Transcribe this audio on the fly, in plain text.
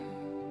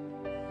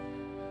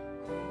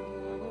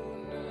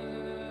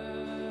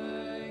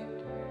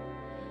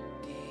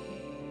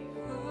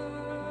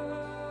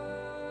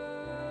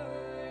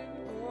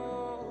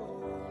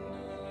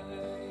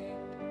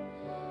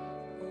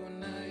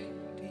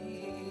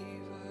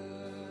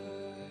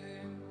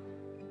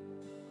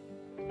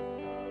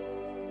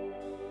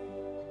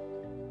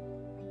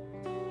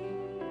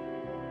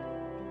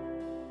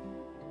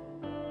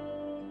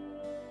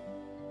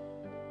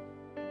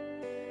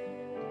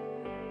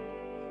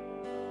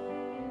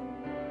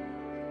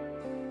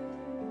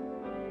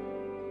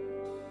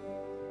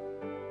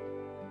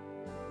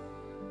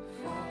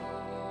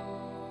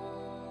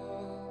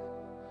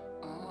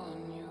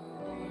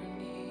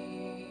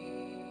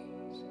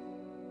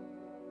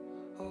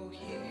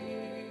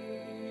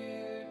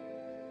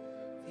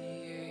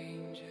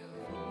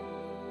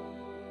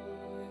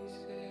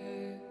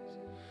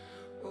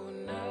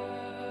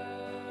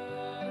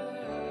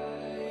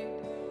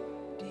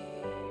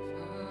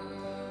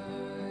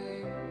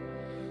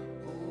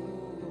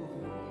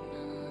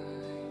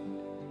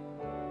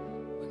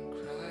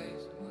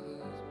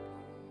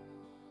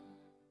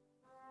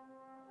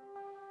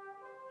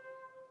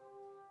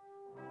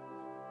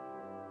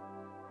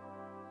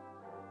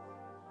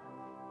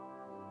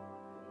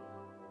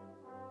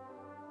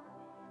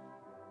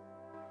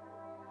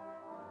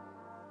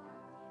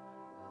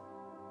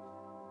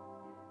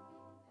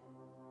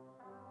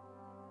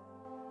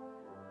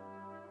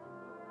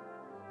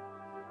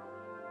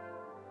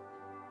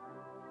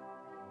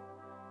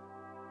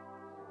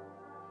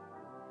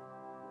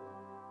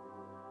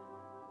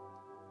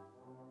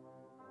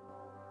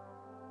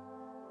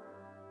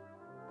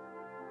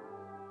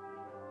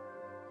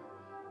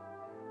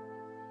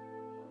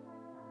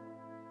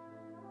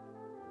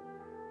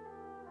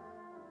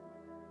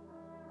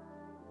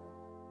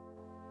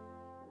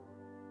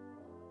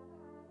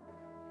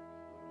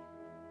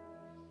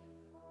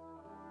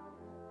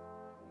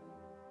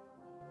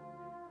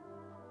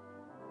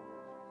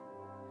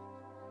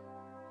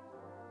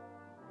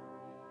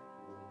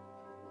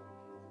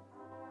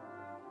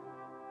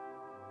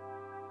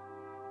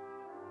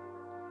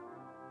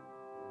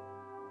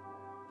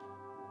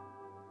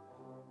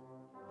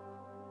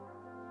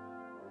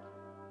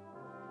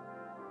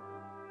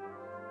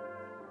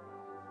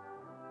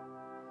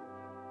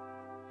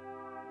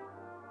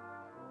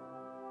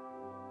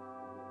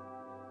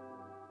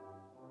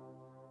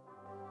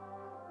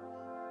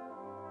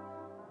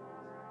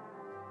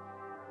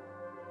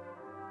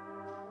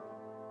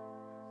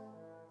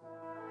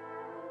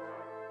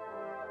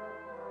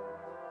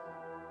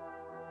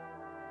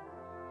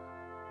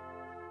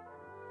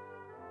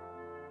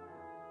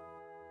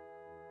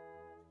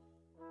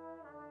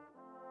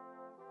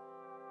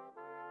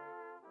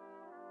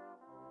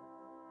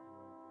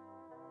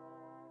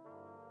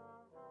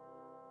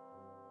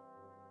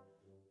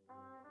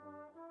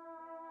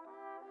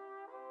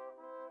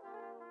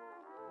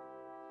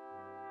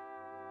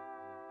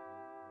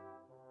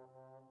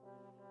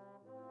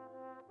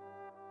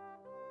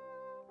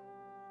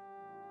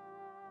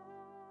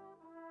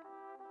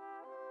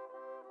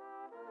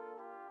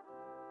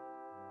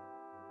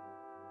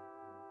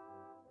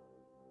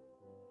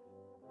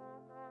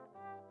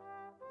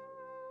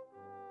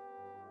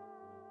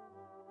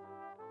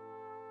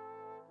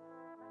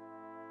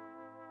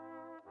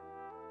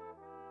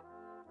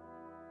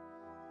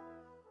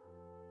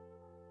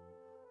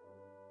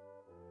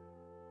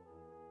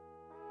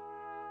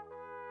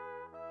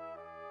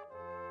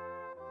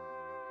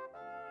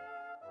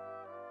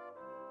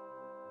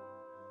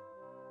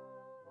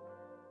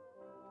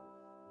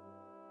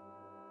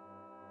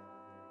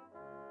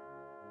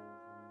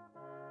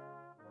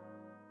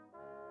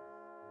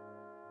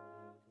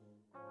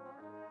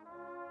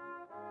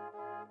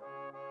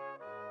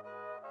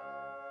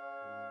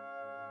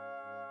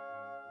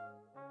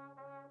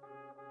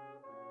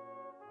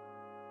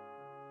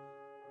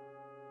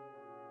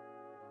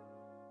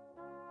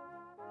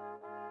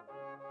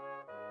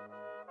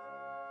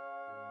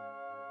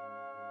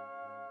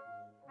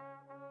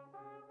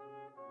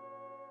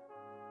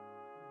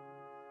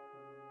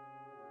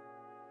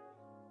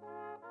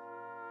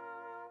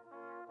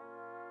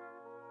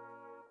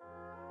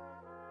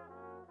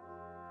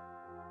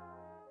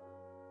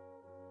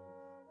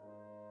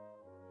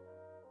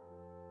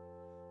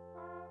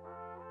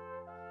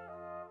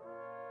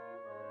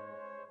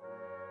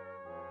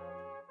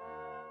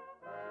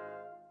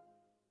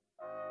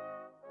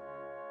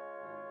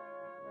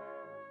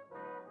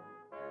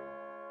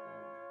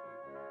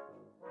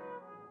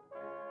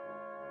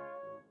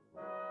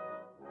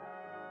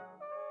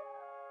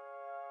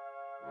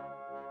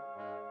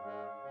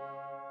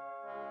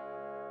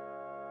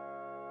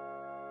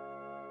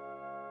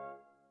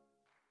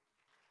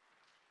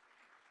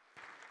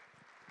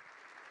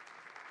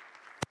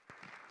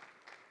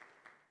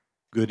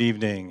Good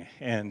evening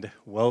and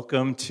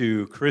welcome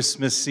to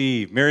Christmas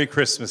Eve. Merry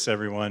Christmas,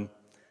 everyone.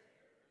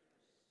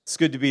 It's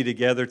good to be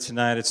together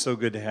tonight. It's so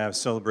good to have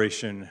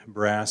Celebration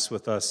Brass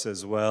with us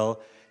as well.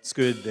 It's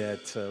good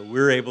that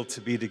we're able to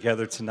be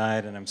together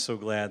tonight, and I'm so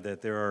glad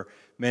that there are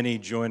many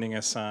joining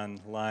us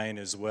online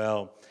as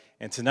well.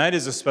 And tonight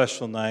is a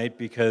special night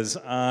because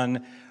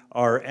on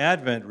our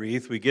Advent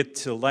wreath, we get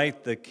to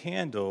light the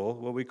candle,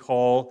 what we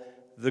call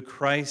the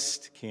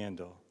Christ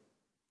candle.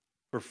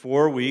 For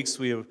 4 weeks,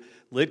 we have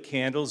lit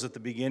candles at the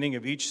beginning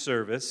of each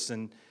service,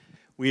 and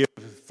we have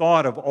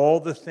thought of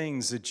all the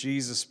things that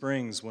Jesus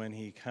brings when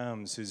he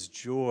comes, his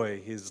joy,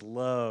 his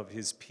love,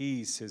 his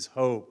peace, his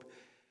hope.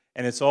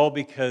 And it's all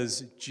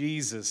because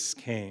Jesus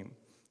came.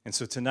 And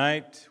so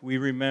tonight, we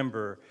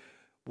remember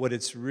what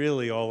it's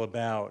really all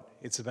about.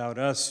 It's about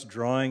us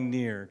drawing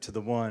near to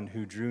the one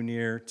who drew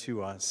near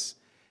to us.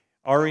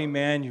 Our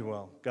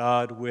Emmanuel,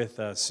 God with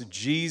us.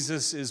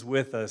 Jesus is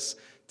with us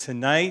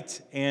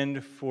tonight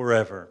and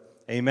forever.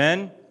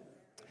 Amen?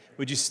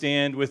 Would you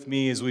stand with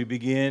me as we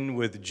begin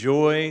with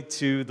Joy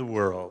to the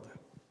World?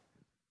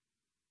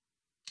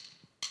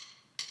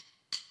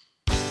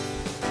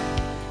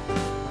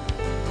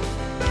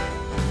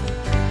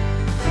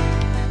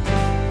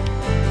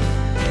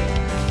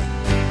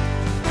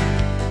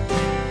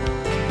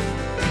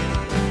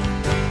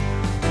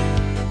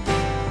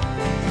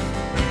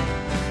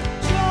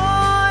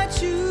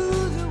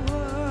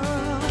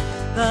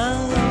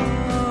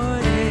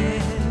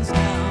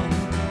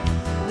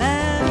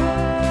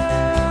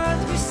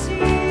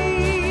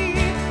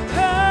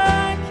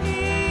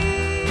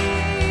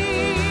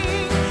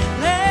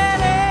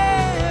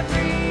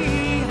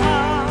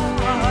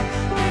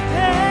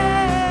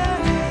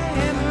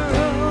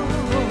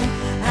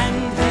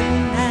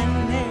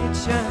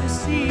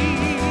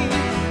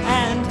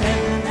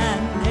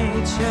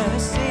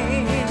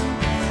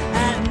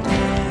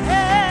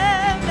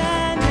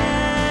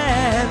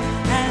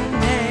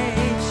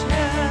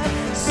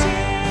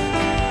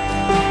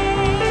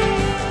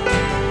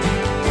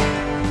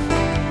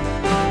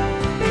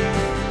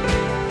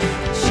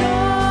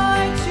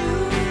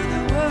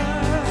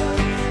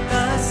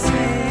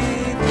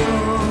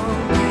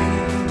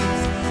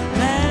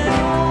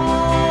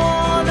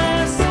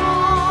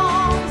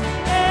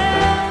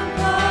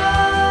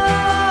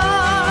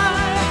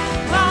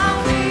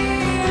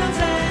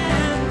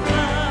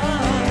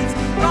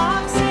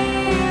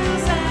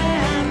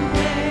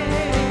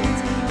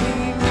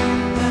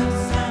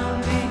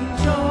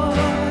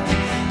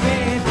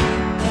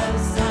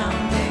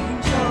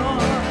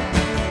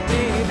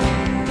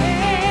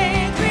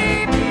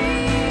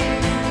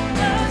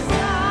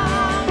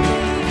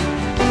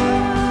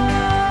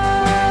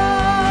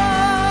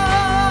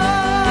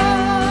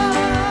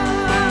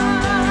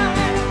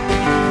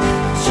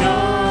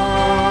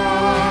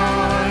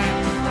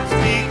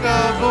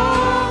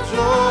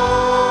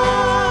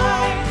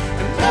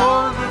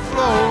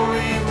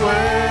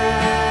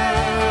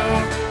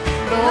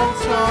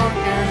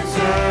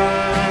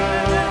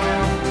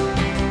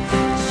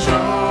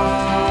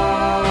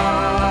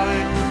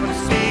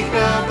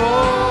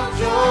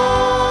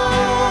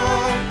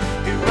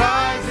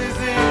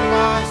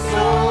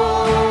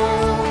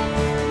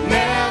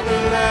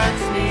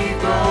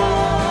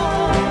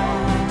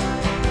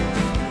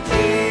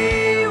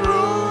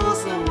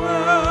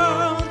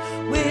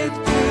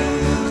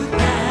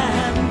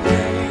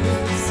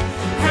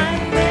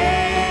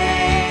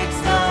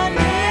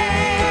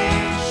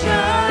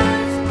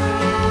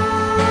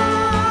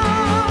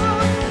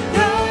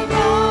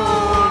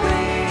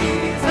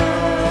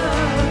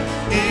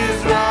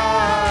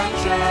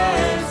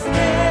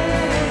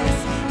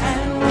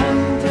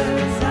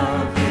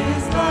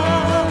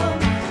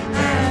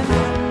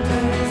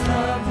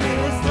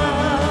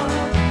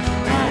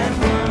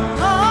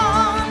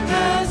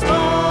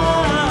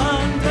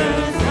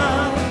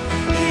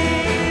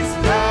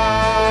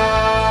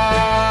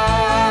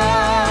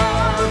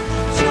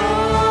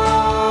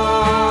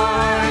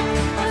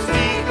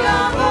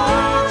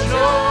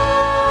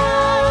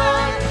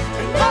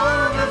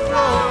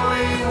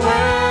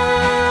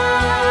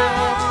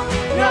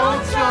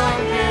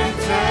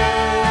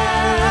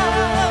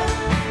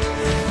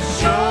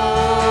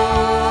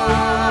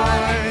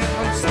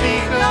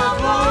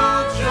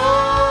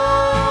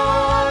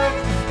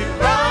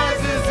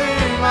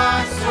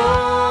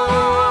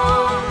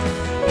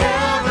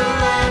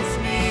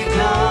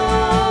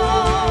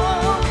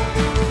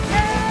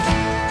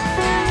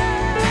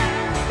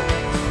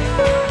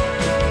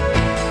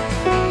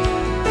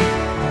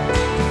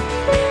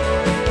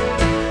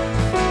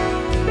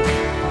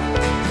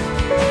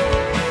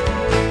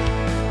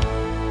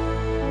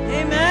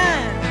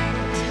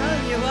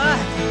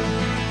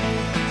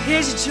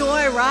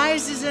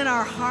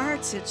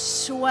 It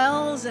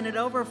swells and it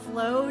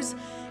overflows,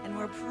 and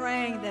we're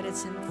praying that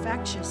it's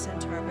infectious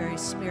into our very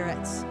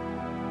spirits.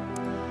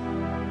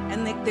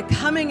 And the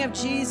coming of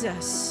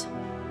Jesus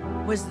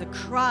was the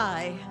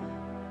cry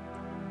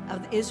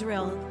of the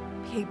Israel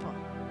people.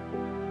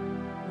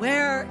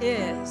 Where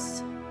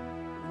is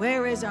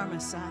our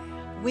Messiah?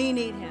 We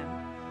need him.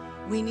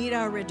 We need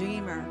our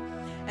Redeemer.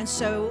 And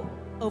so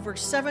over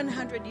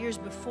 700 years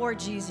before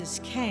Jesus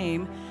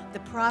came, the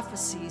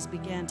prophecies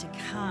began to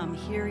come.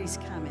 Here he's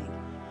coming.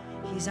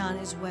 He's on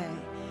his way.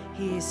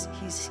 He's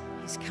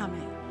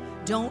coming.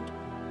 Don't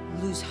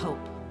lose hope.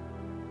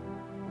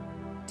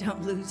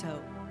 Don't lose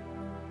hope.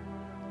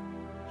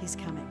 He's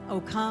coming.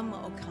 Oh, come,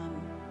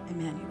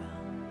 Emmanuel.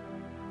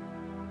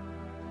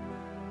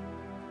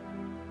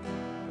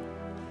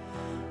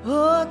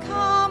 Oh,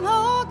 come,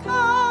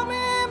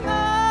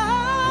 Emmanuel,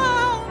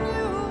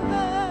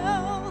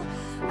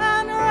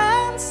 and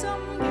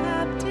ransom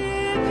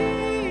captive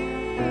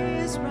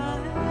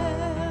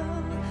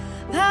Israel,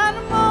 that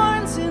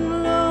mourns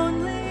in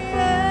lonely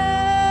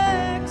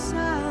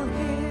exile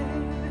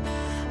here,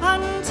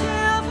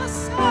 until the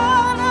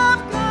Son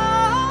of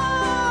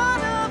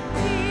God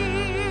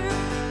appear.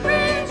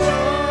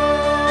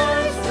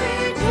 Rejoice,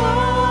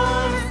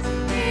 rejoice,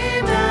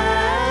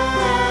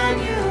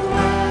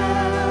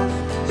 Emmanuel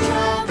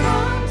shall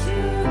come to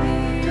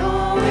thee, O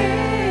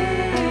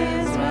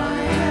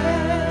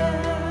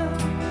Israel.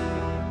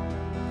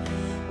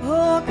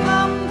 Oh,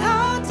 come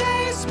thou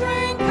day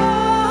spring,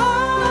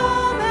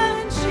 come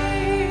and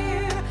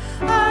cheer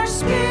our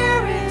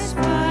spirits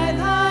by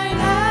thine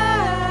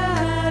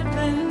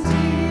advent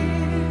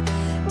here.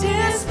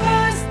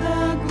 Disperse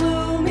the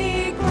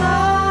gloomy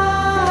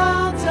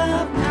clouds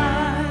of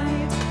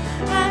night,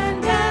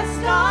 and death's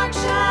dark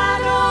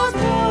shadows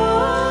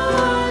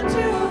put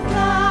to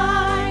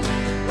flight.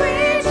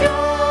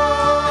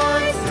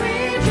 Rejoice,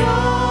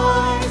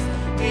 rejoice,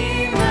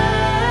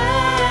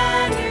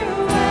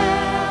 Emmanuel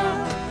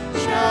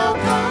shall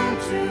come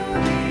to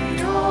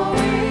thee, O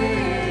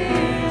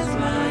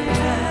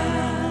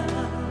Israel.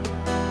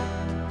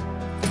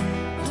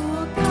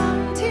 Oh,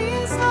 come,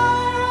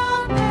 desire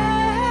of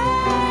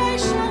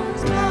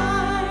nations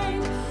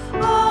blind,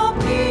 all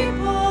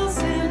peoples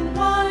in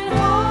one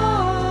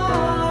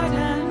heart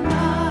and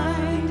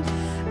mind.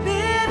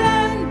 Bid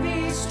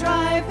envy,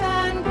 strife,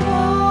 and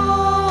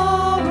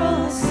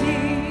quarrel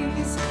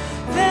cease.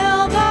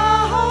 Fill the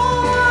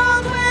whole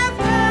world with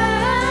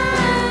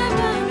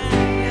heavenly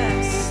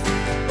peace.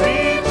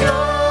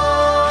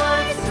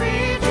 Rejoice,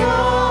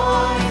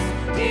 rejoice,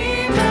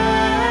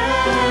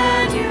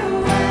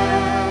 Emmanuel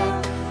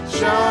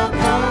shall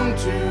come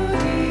to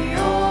thee,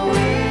 O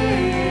Israel.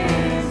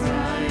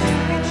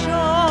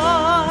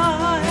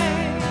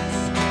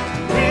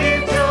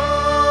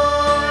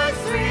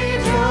 Rejoice,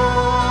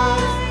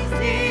 rejoice,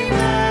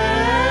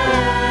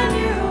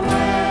 Emmanuel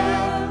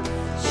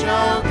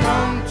shall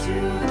come to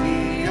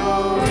thee, O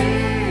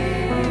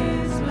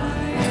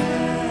Israel.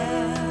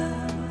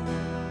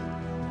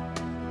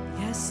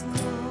 Yes,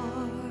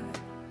 Lord.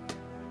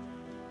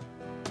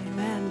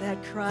 Amen.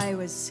 That cry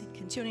was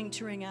continuing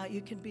to ring out.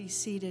 You can be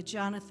seated.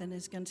 Jonathan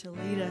is going to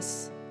lead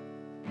us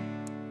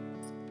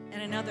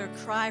in another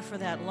cry for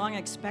that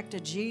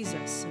long-expected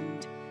Jesus.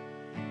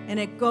 And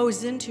it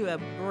goes into a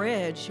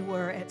bridge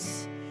where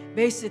it's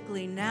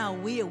basically now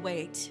we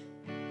await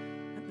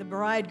the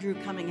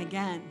bridegroom coming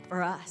again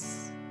for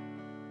us.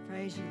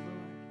 Praise you, Lord.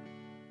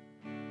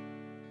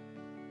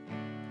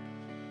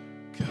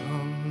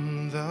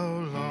 Come, thou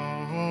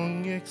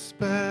long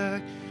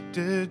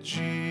expected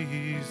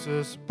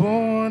Jesus,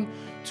 born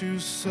to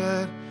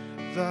set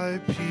thy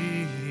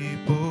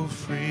people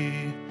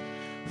free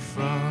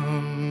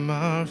from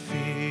our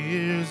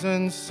fears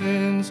and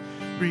sins.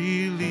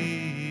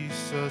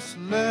 Release us,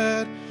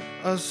 let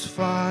us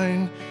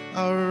find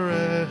our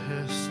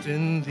rest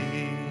in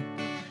thee.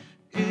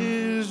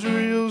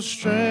 Israel's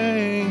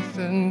strength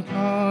and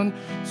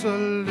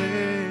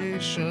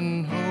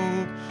consolation,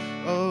 hope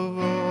of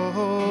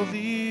all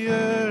the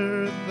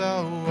earth,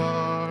 thou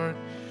art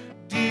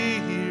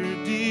dear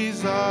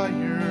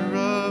desire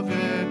of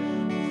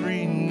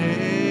every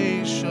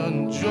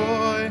nation,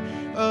 joy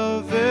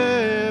of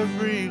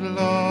every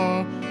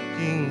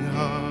longing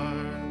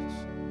heart.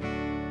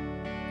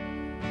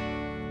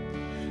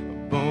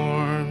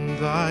 Born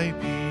thy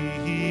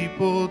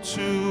people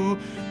to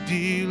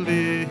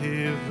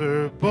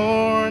deliver,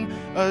 born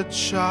a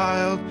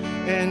child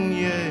and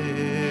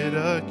yet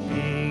a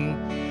king,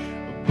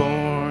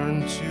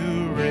 born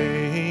to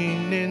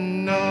reign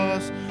in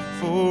us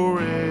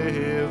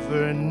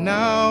forever.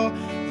 Now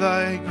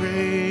thy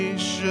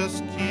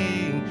gracious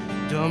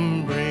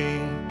kingdom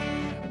bring,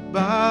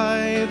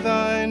 by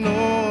thine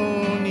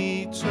own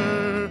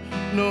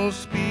eternal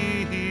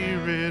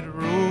Spirit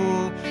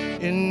rule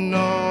in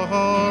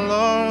all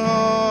our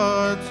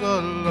hearts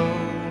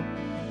alone.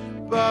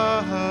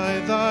 By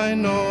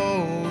thine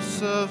all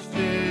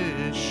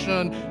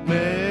sufficient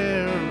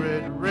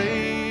merit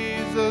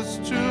raise us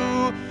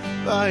to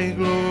thy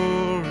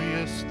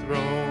glorious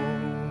throne.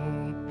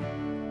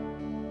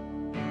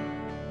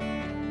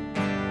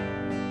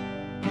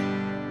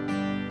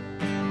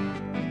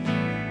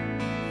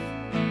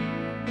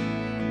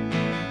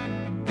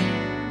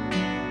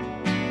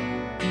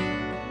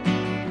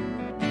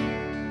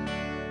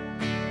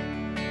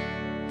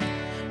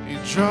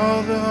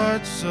 Draw the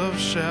hearts of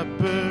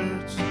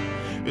shepherds,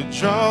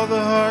 draw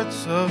the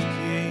hearts of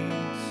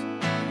kings,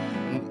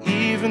 and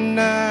even even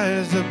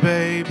as a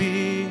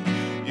baby,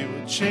 you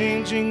were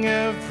changing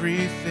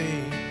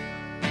everything.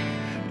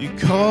 You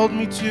called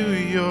me to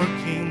your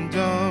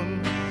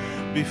kingdom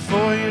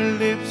before your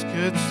lips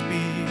could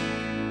speak.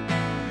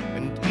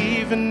 And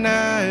even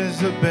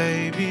as a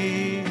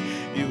baby,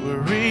 you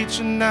were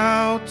reaching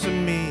out to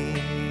me.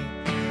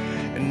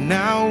 And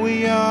now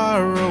we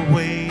are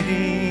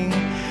awaiting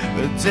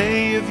the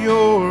day of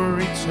your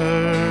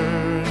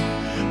return,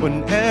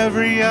 when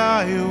every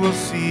eye will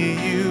see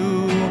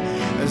you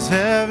as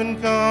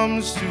heaven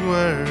comes to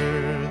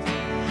earth.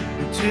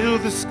 Until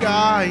the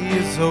sky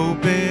is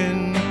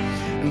open,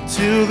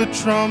 until the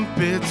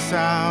trumpet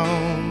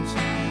sounds,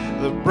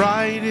 the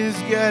bride is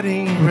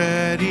getting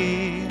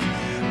ready,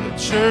 the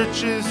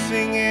church is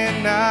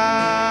singing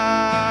out.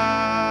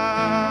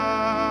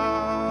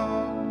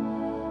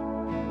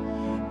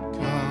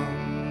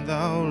 Come,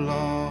 thou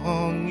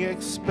long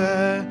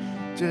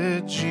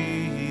expected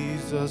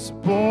Jesus,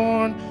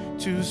 born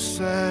to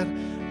set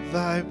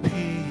thy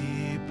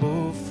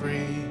people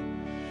free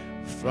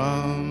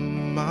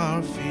from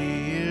our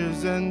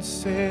fears and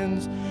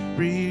sins.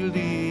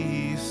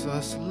 Release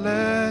us,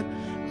 let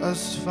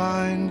us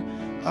find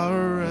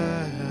our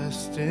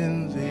rest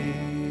in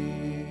thee.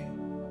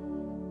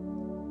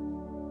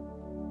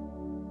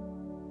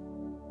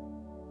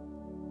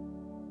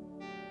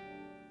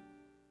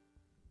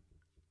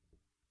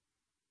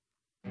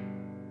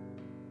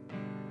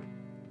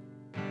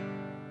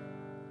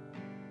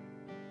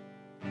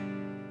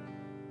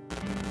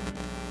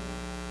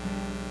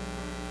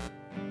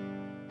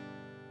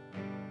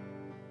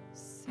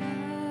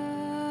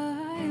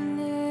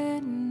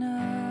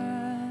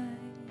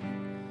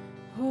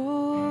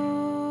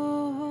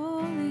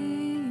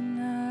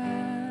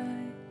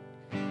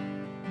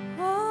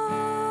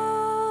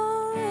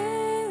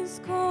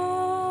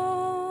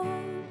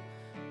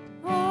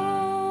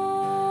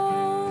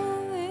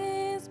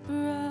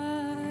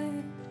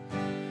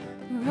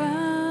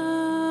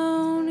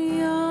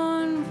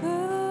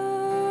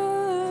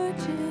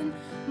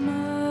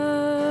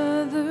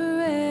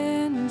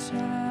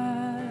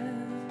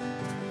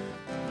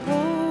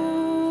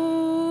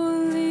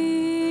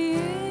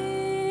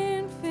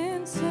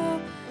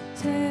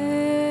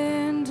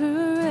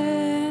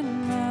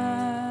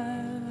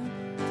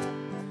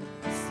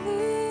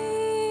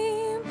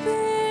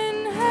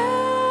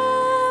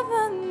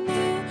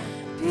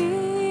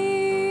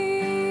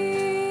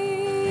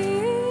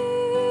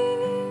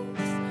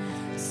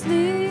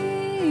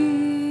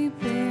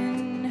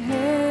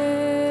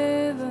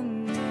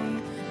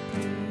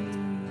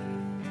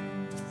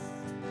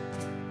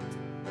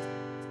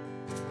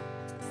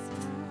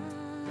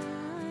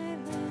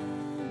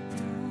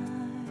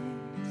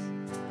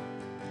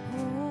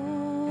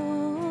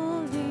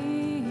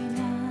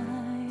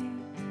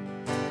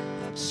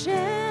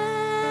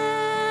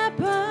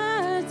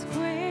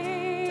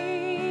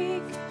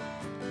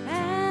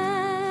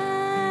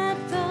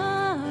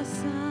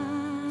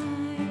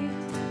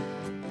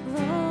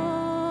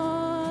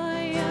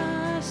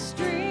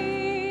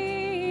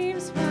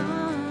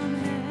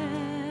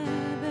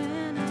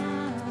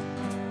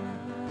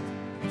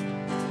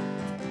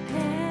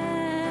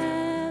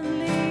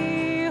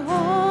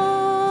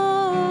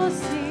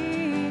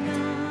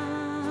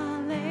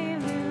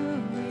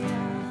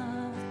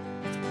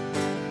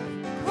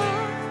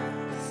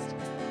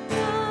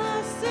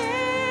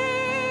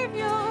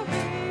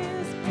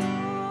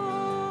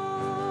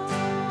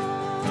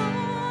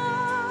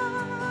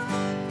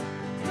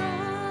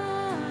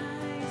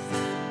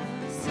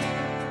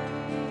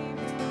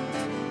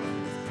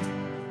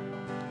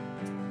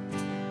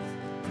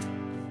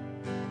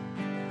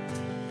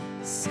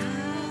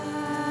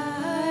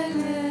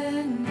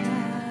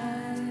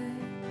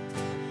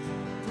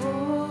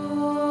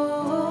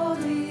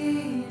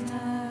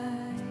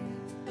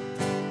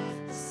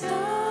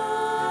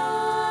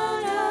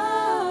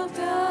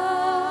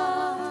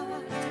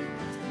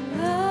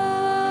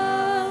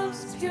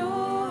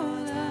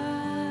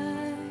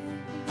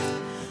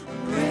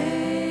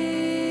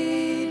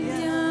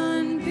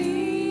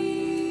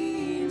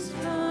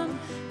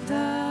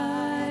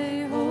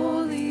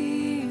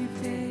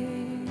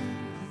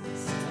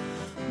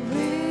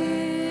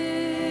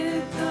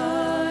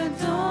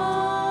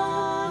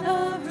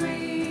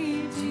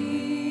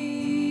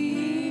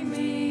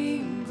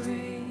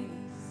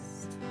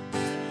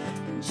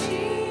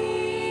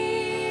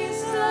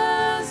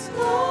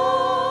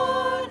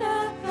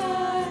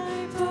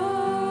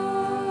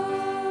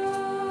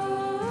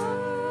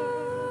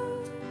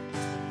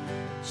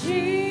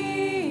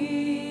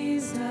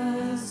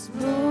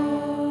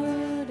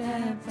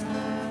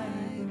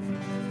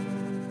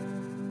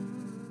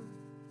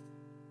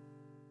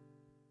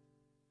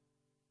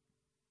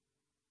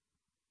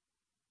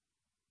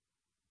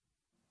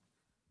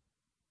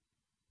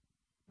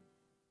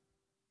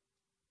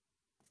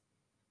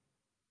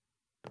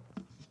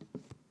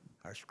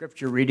 Our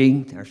scripture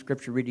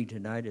reading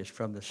tonight is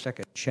from the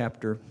second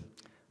chapter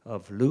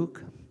of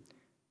Luke,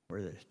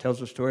 where it tells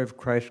the story of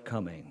Christ's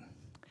coming.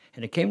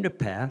 And it came to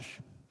pass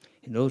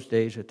in those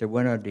days that there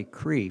went out a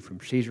decree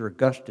from Caesar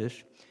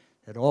Augustus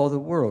that all the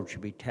world should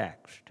be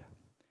taxed.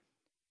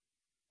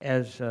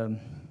 And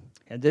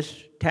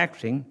this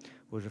taxing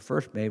was the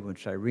first made when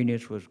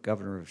Cyrenius was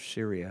governor of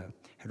Syria.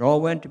 And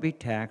all went to be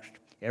taxed,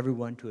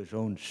 everyone to his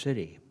own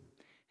city.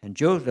 And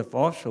Joseph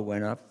also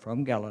went up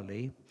from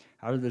Galilee,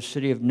 out of the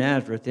city of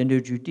Nazareth into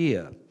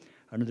Judea,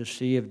 under the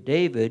city of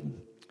David,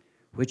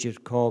 which is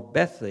called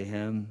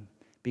Bethlehem,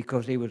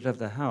 because he was of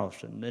the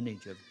house and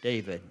lineage of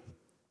David.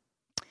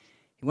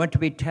 He went to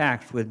be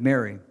taxed with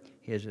Mary,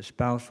 his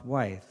espoused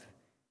wife,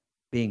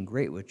 being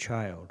great with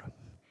child.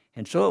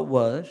 And so it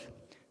was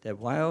that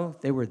while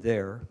they were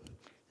there,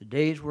 the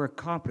days were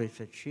accomplished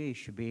that she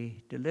should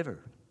be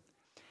delivered.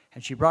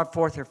 And she brought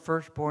forth her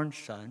firstborn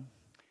son,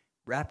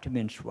 wrapped him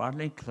in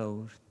swaddling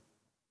clothes,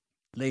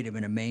 laid him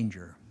in a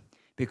manger,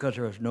 because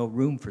there was no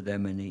room for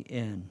them in the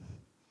inn.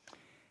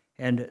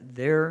 And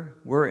there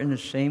were in the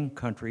same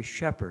country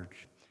shepherds,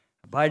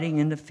 abiding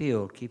in the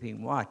field,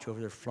 keeping watch over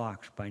their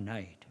flocks by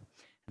night.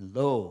 And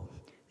lo,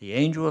 the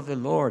angel of the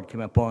Lord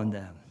came upon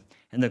them,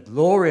 and the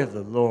glory of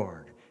the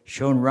Lord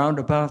shone round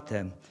about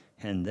them,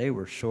 and they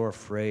were sore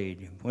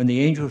afraid. When the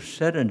angel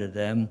said unto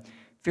them,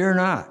 Fear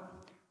not,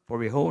 for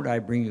behold, I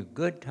bring you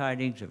good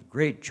tidings of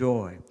great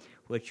joy,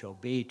 which shall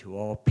be to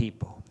all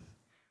people.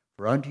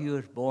 For unto you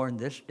is born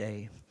this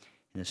day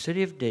in the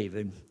city of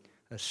David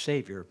a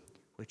Savior,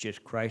 which is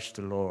Christ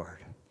the Lord.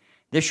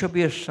 This shall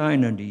be a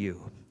sign unto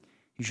you.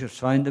 You shall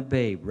find the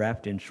babe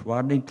wrapped in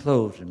swaddling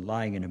clothes and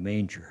lying in a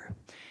manger.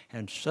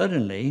 And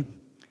suddenly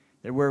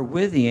there were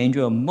with the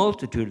angel a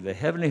multitude of the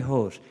heavenly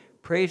hosts,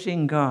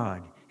 praising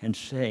God and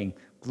saying,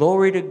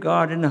 Glory to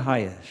God in the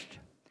highest,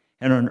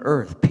 and on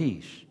earth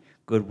peace,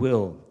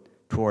 goodwill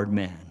toward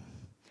man.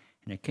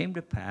 And it came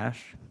to pass,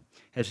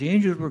 as the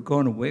angels were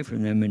gone away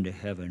from them into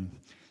heaven,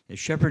 the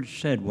shepherds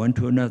said one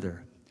to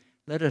another,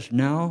 Let us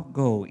now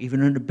go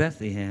even unto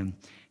Bethlehem,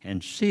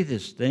 and see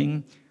this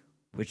thing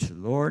which the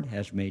Lord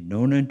has made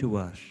known unto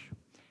us.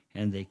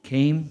 And they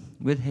came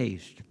with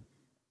haste,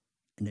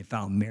 and they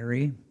found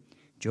Mary,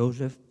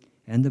 Joseph,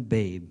 and the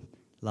babe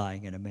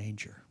lying in a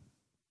manger.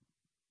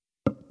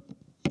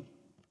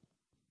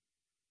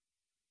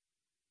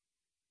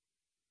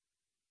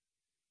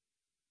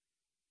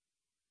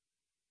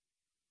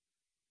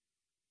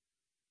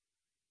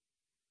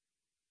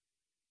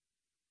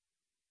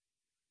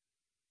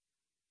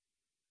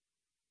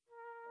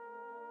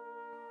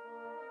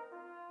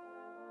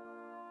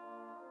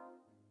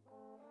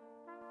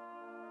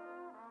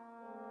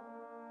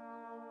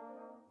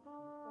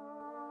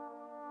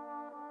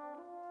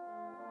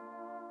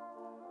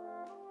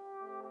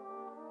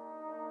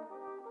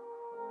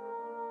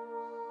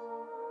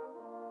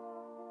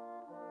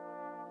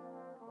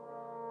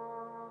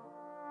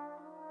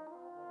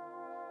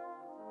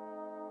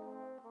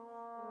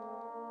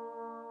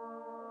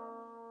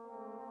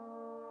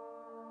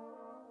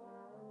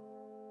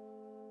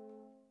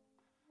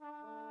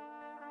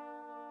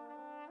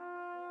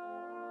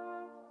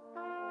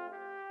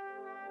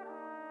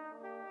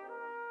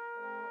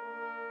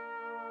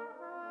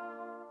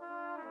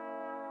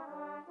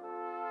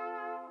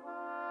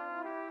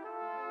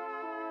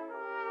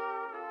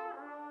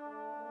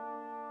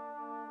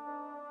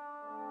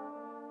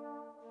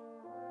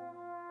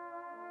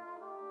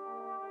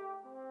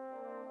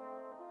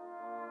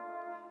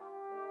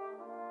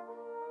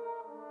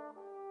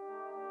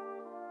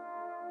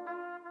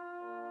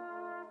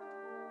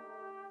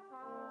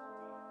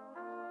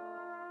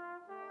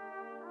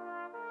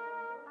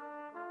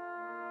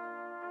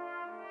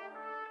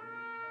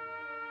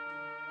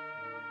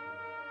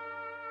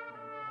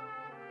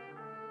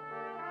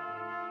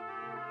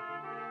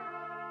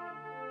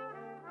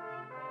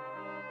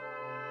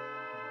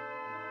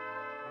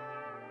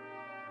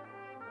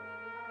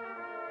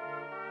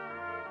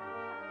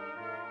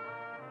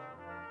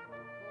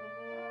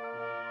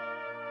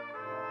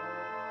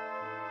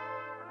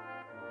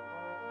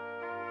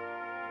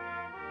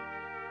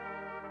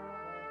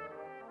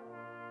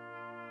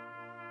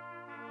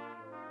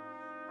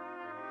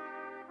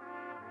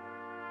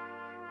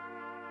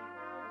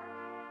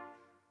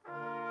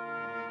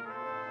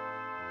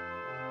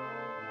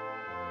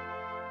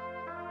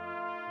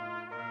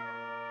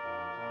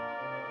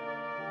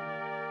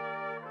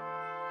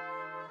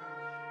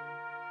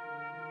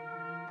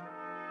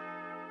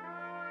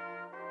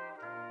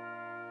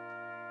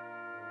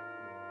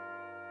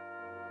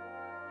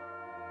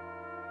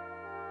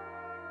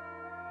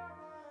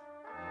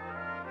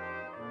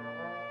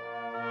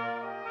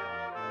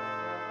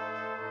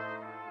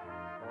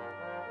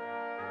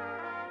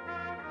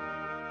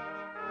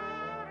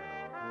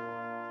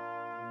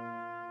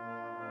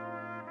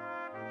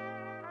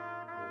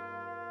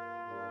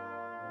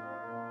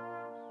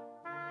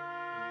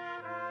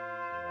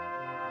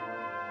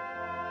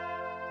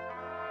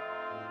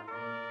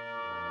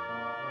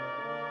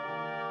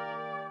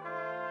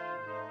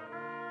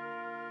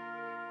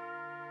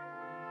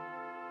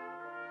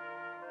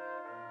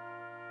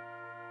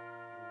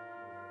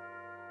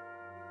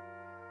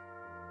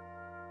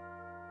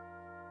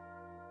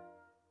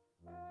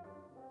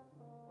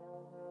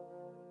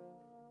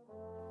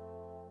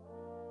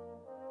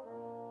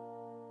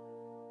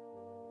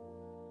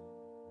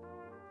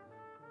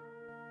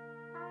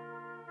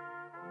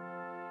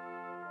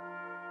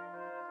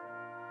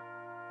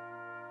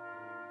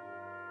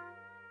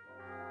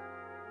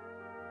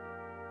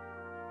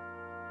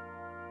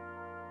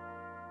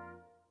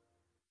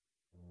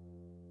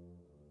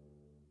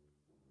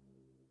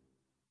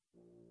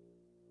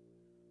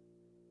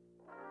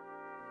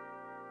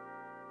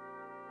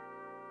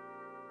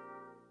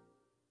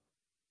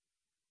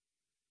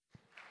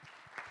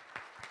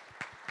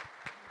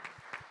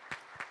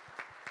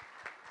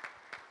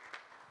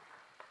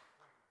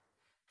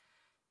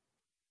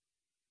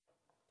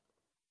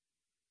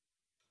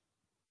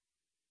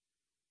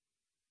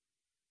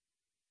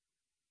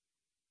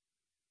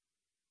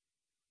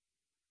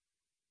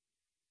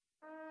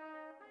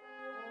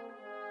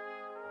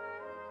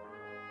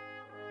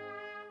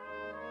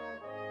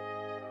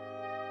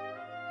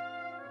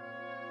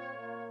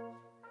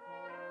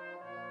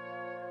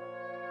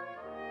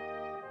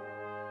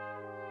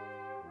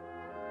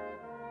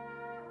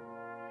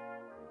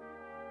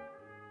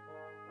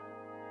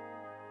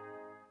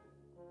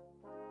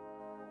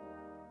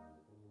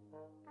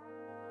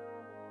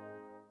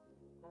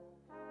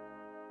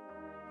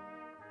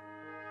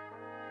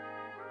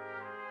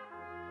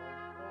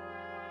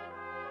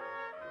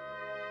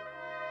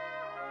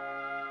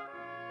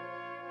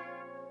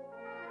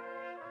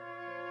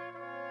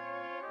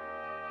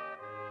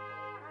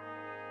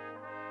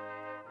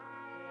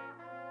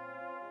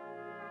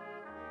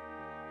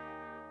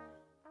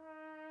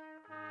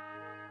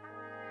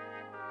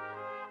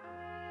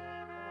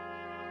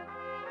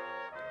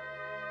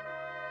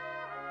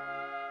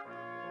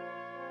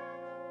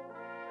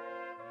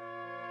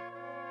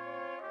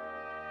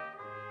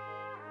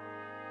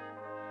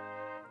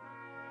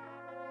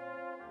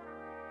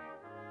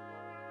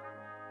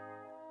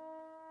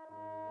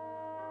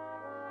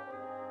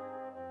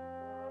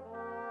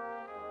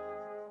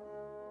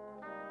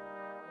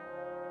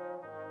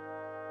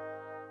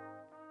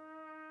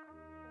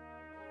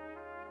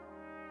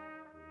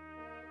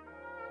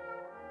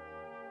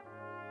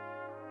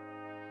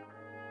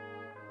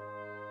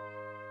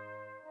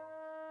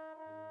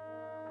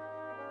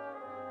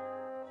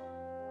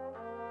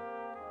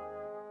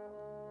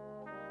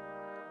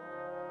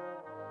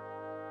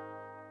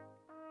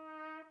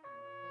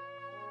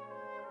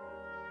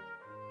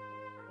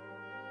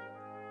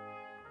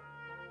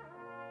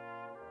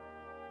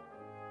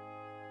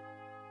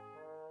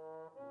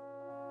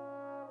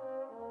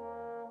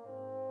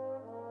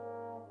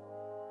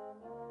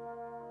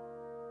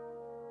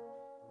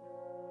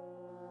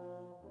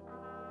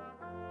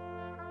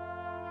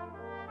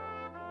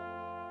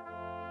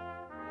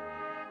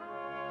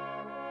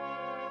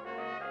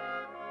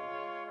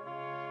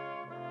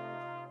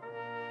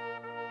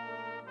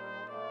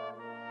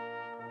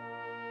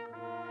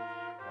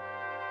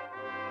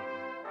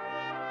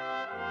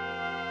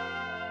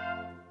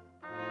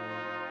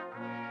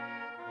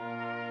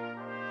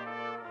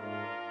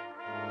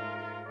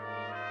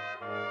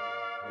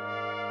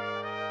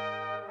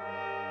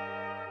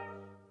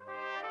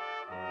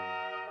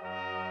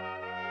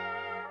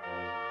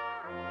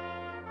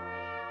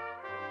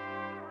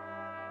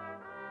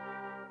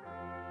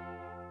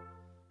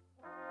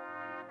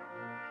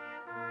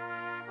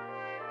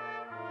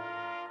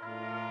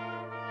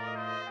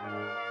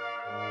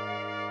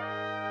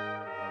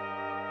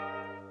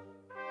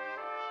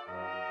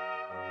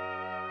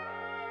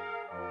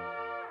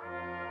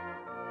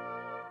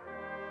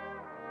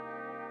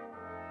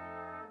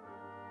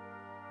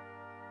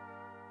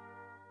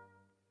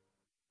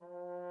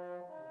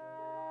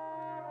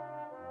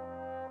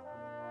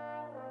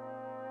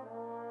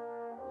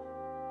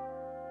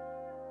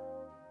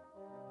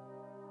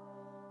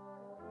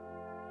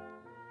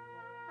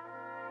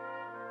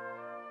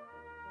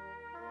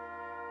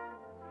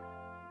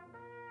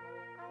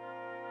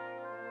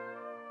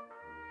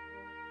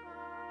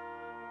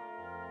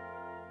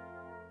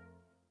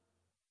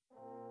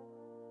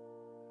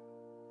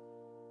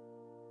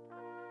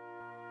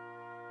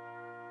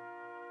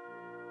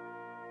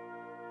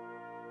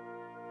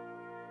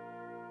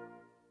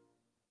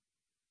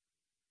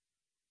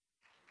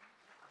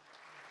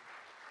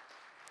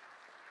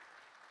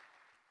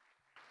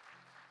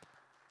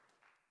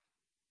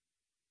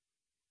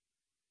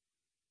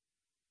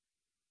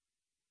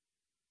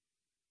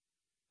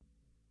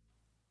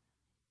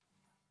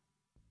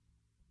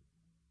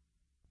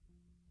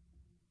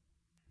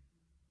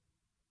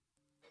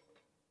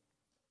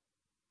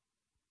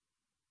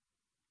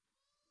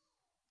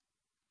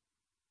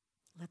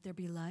 Let there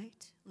be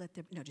light.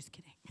 No, just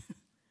kidding.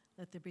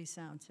 Let there be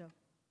sound. So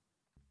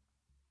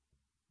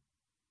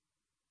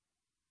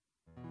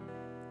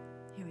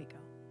here we go.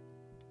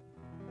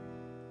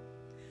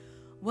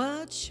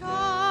 What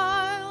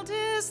child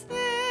is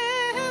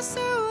this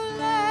who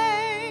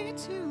lay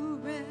to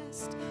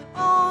rest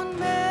on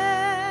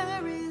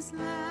Mary's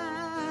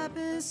lap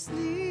is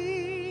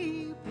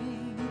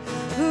sleeping,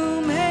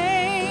 whom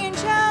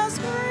angels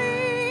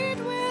greet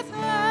with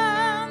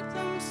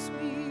anthems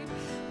sweet,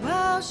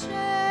 while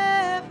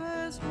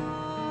shepherds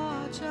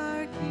watch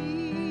are keeping?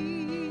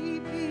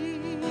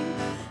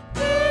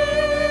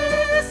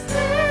 This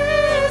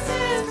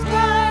is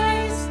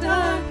Christ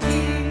the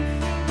King,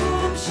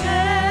 whom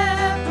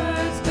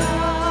shepherds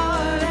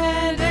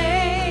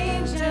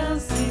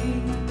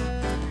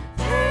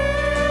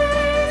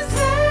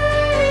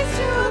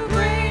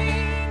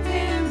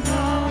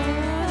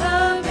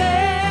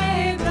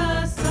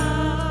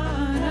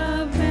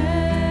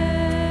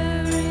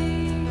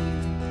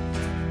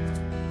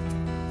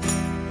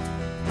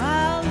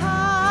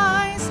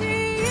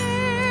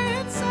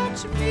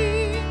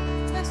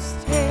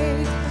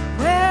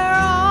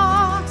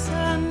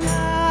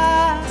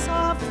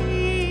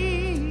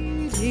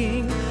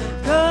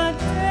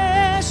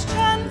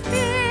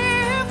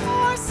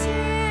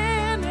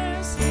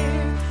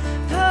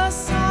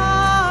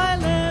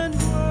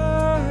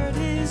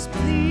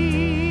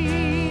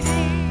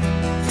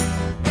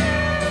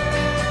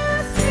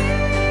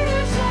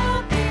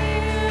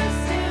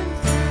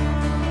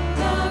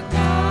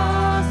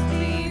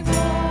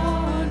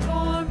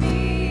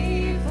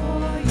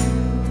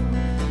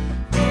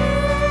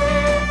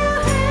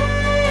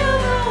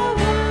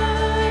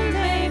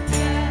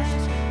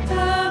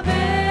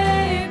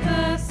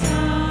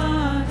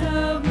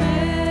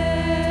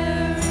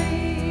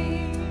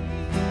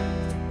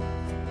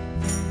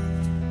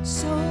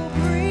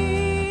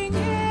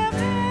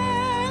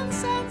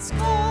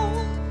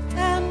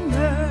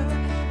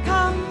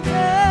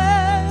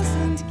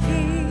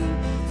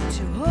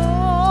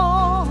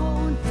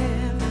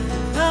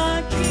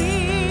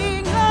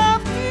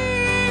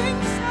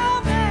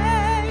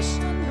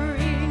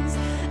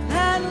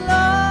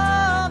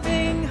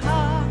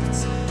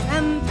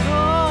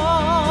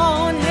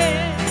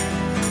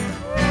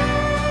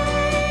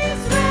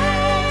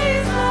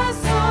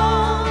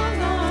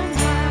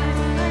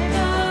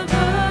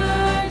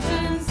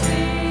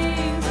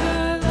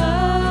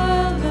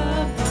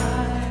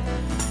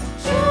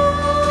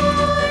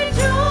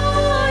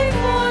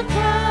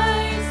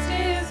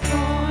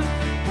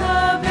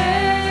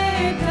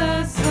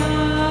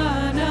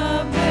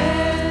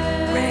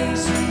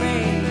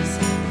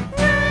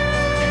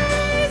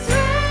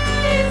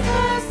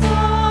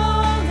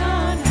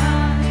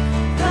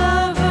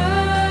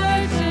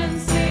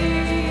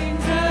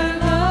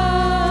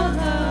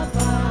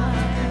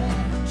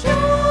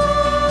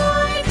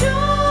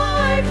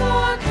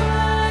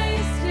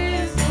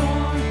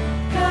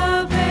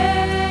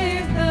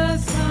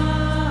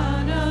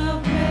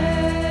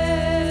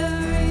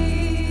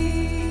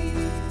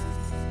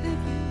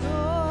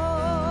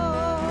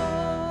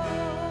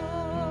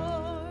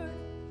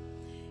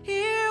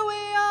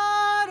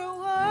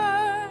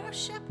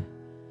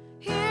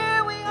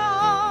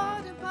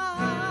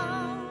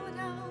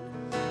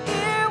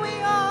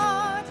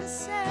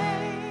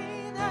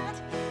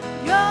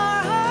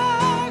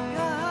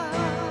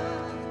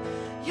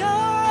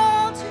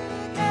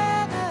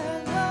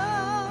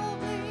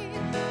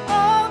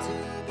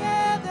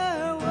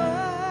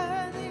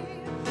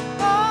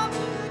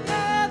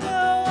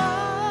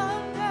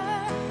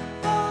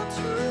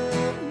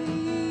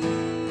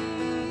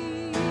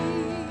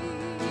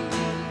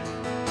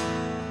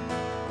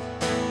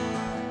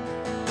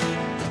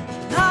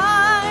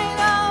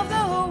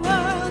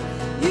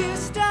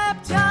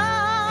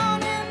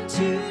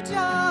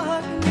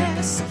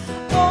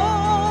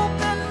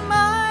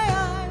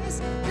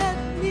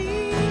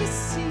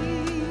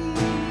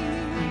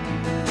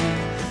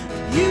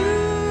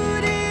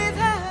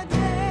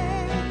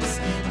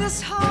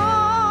this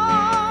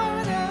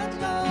heart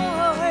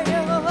adore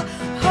you.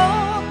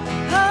 Hope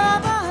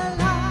of a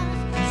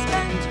life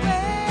spent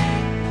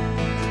with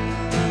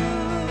you.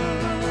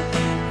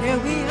 Here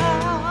we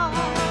are.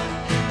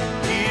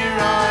 Here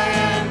I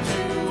am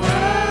to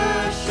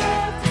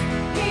worship.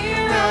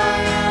 Here I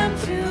am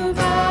to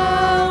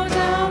bow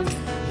down.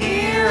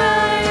 Here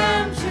I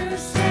am to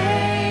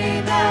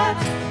say that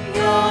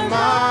you're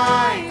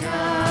my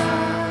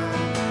God.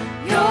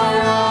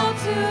 You're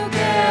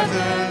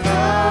altogether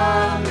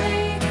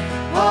lovely,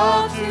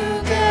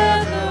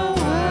 altogether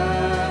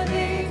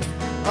worthy,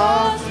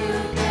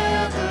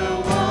 altogether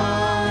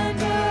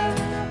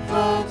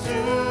wonderful to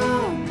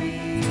me.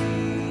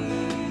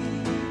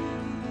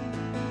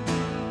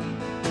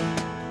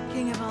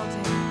 King of all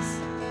days.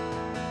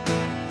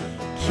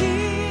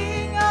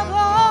 King of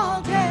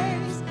all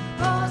days,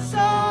 oh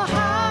so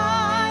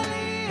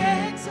highly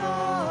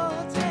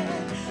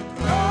exalted,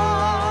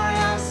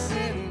 glorious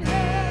in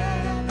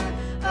heaven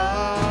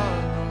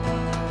above.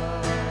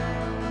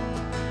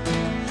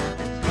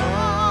 And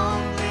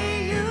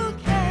only you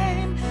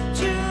came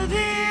to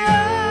the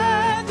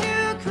earth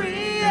you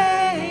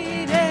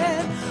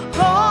created,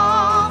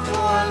 all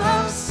for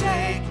love's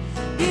sake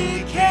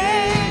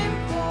became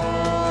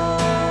poor.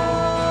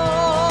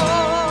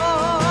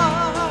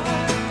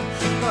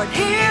 Lord,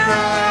 here I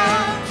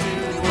am to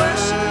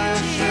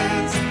worship you,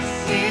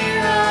 Jesus.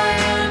 Here I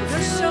am You're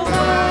to so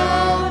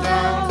bow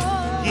down.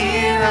 wonderful.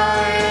 Here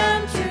I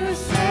am to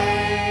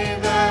say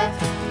that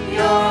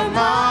you're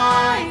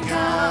my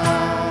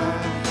God.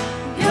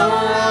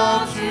 You're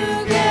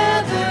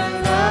altogether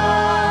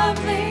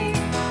lovely,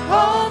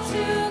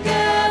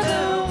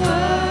 altogether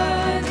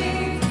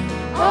worthy,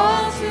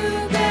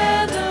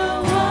 altogether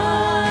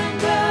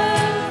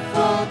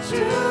wonderful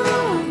to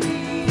me.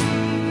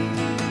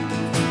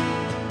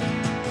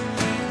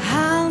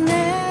 I'll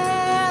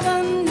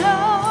never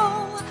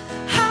know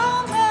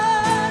how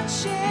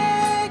much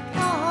it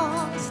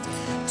cost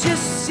to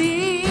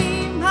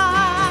see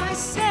my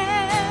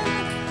sin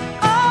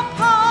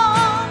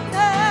upon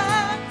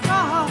that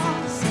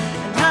cross,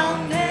 and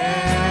I'll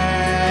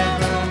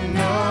never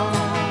know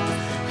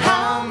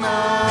How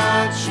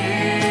much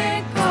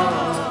it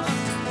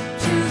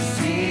costs to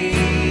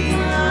see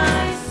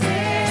my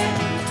sin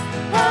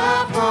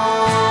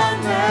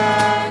upon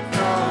that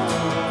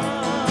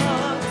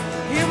cross.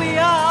 Here we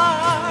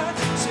are,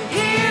 so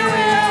here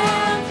we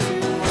are to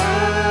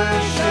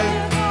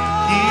worship.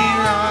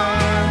 Here I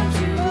am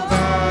to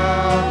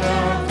bow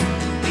down.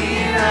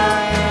 Here I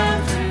am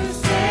to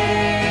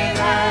say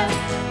that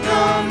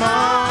you're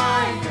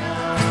my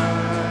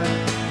God.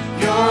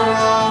 You're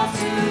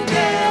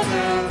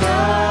altogether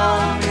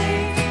lovely,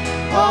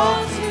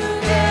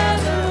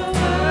 altogether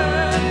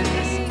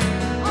worthy,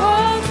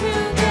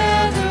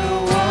 altogether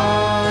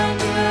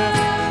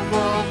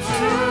wonderful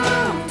to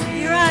me.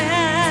 Here I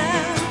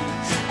am,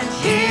 and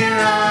Here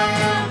I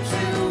am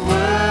to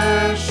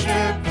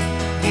worship.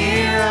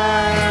 Here I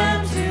am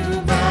to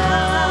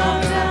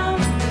bow down.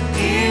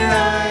 Here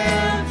I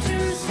am to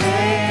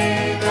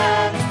say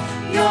that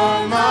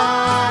you're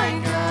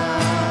my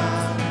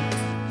God.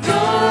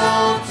 You're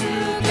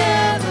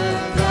altogether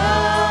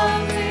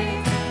lovely,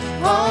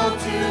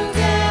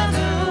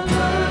 altogether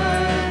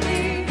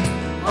worthy,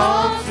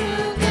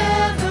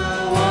 altogether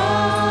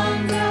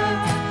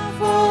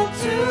wonderful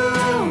to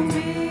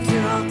me.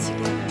 you're all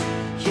together.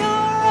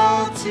 You're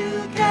all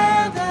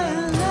together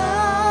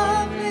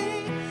lovely,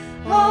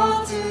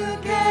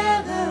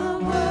 altogether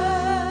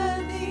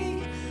worthy,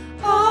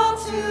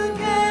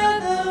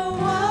 altogether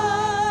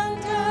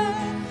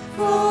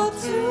wonderful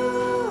to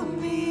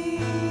me.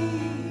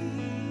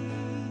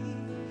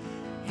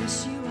 Yes,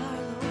 you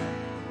are, Lord.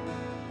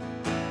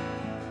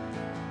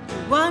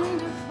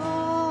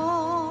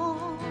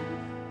 Wonderful.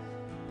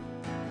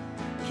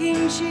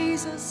 King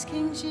Jesus,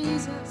 King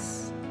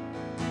Jesus.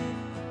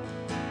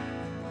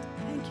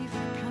 Thank you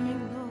for coming,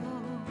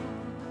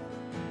 Lord.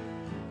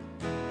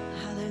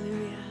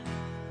 Hallelujah.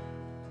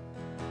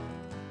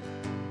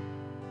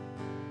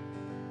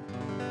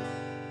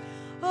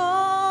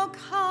 Oh,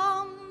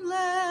 come,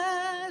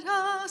 let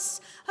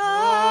us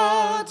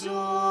adore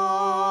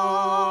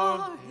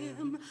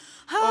him.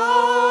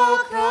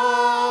 Oh,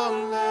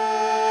 Come,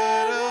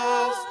 let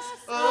us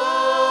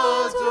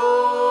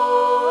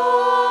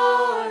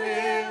adore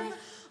him.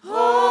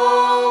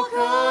 Oh,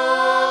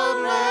 come.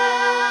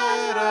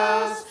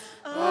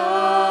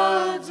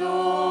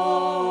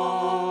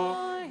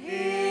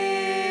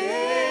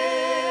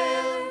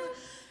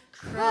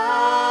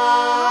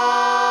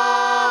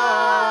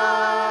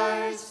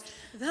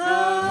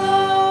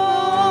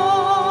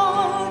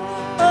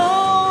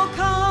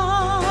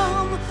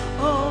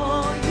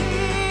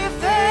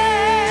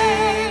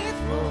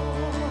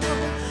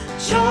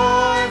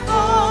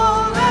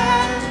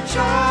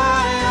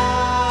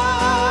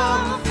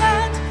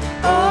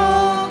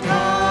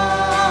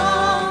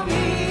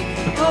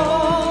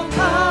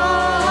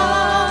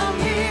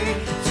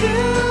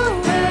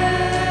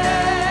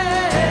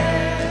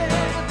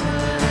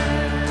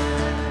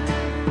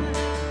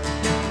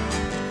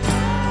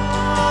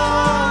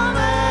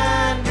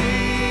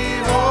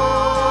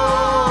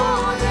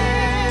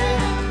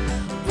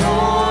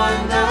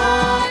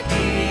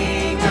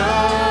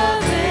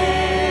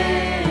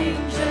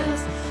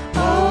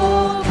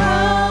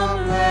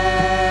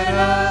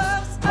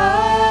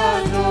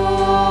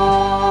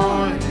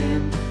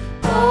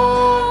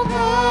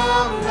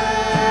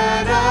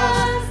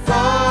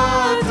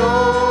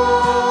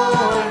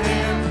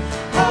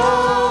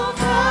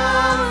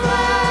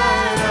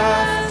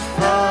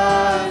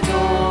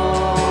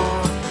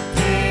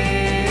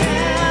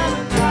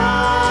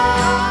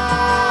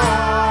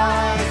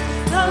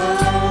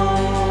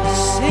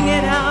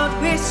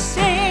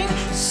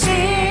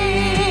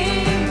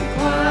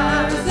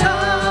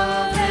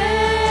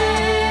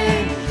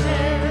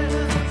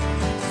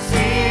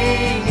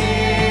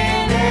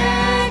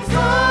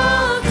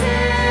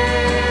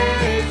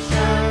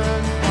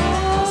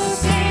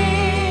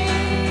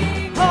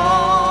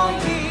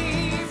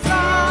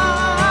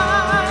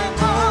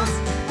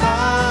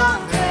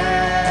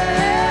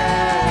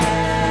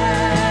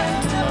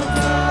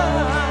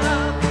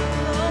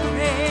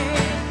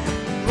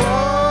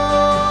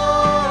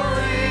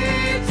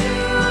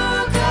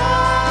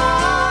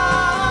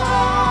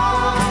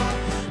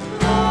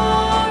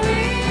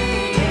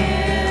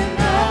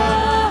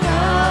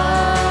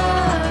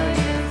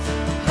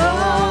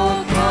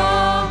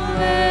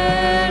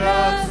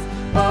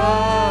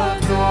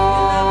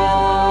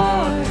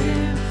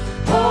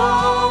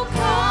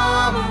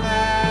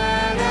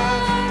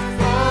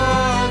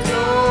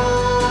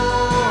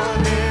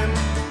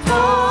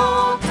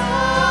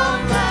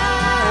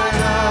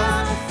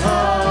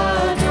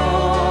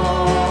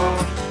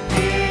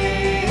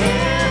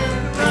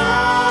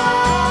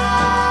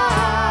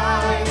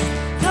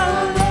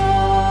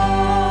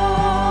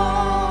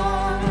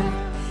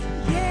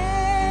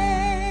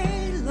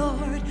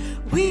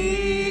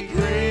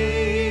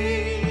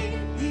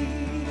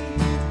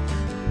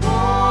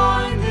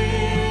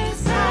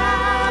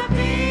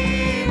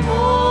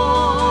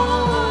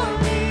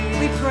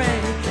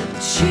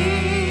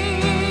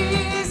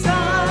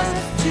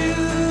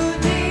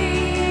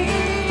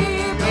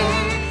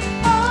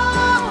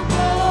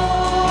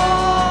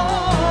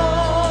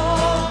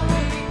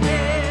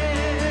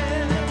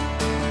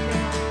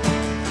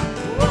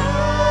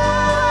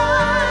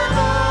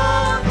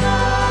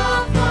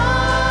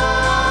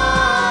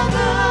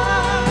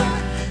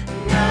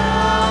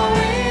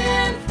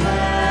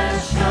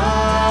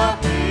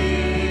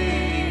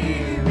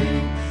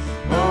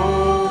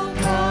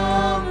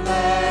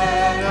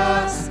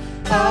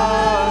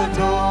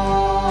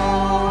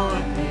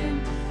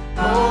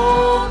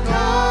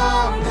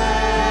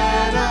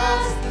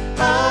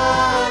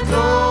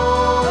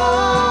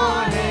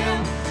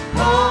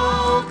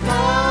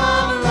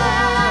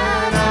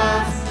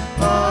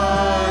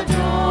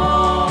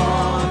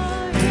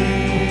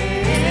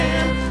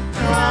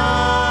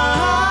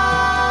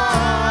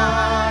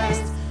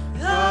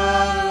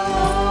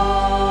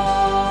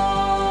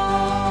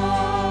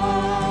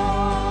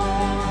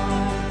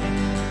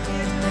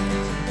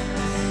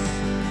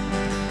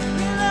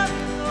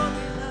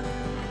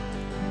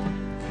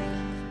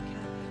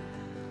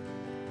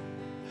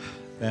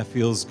 That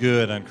feels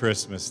good on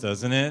Christmas,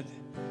 doesn't it?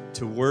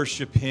 To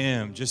worship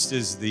Him just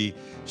as the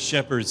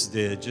shepherds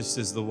did, just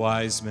as the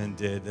wise men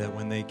did, that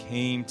when they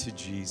came to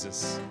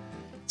Jesus,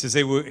 it says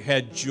they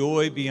had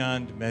joy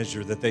beyond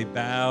measure, that they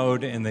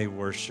bowed and they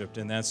worshiped.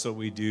 And that's what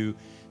we do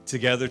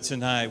together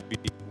tonight. We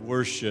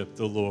worship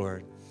the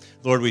Lord.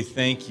 Lord, we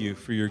thank you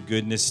for your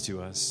goodness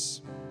to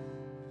us.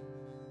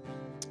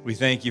 We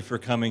thank you for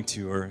coming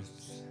to earth.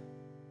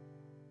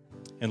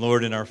 And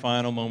Lord, in our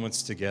final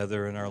moments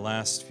together, in our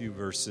last few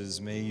verses,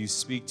 may you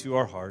speak to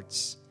our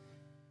hearts,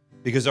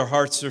 because our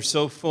hearts are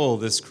so full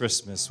this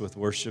Christmas with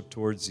worship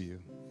towards you.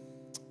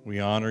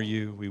 We honor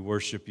you, we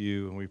worship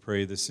you, and we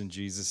pray this in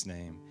Jesus'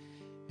 name.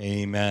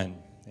 Amen,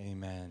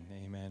 amen,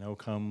 amen. Oh,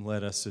 come,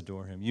 let us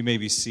adore him. You may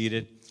be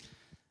seated.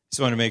 Just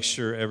want to make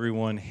sure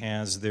everyone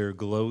has their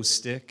glow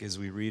stick as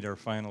we read our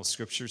final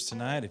scriptures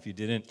tonight. If you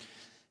didn't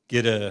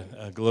get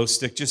a glow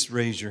stick, just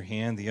raise your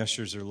hand. The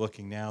ushers are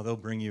looking now. They'll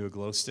bring you a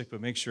glow stick, but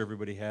make sure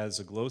everybody has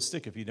a glow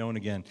stick. If you don't,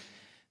 again,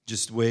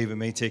 just wave. It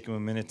may take them a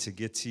minute to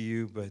get to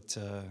you, but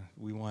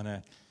we want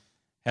to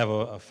have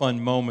a fun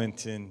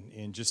moment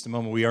in just a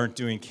moment. We aren't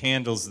doing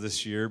candles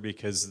this year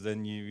because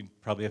then you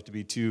probably have to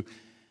be too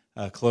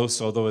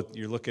close, although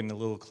you're looking a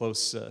little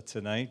close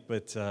tonight.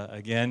 But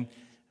again,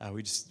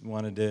 we just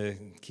wanted to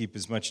keep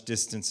as much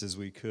distance as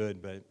we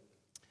could, but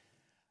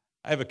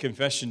I have a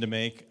confession to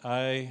make.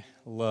 I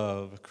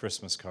love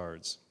Christmas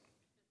cards.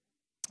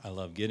 I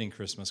love getting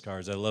Christmas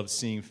cards. I love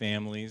seeing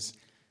families.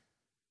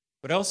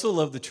 But I also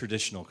love the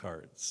traditional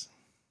cards.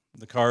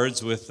 The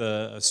cards with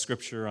a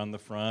scripture on the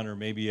front, or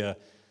maybe a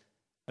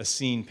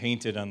scene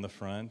painted on the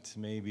front.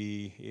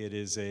 Maybe it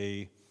is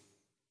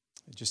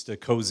just a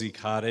cozy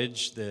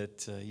cottage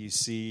that you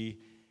see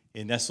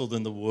nestled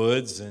in the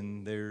woods,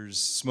 and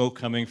there's smoke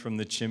coming from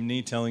the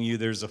chimney telling you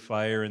there's a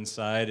fire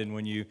inside, and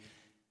when you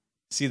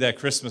see that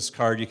Christmas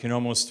card, you can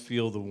almost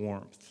feel the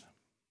warmth.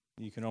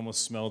 You can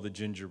almost smell the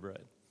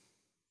gingerbread.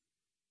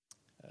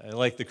 I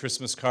like the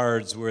Christmas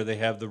cards where they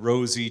have the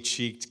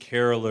rosy-cheeked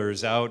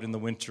carolers out in the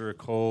winter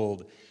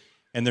cold,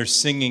 and they're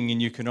singing, and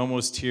you can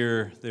almost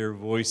hear their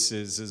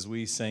voices as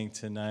we sang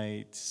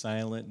tonight,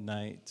 "Silent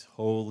night,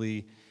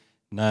 holy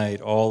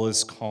night, all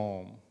is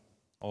calm,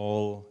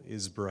 all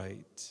is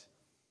bright."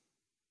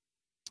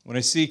 When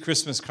I see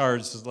Christmas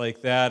cards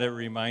like that, it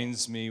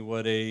reminds me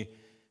what a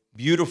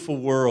beautiful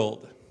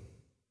world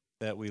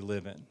that we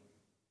live in.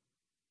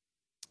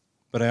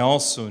 But I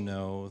also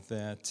know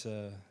that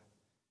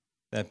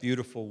that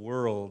beautiful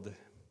world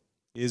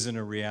isn't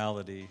a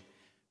reality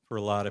for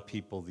a lot of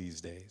people these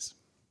days.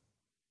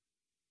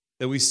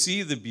 That we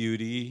see the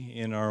beauty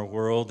in our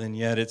world, and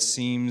yet it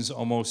seems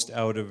almost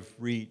out of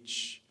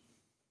reach.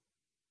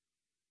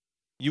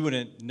 You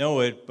wouldn't know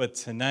it, but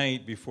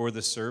tonight before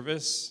the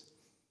service,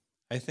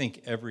 I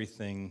think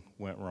everything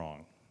went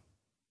wrong.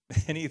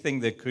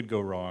 Anything that could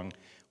go wrong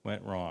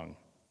went wrong.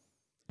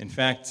 In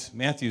fact,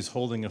 Matthew's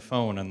holding a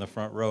phone on the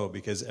front row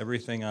because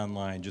everything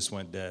online just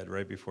went dead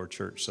right before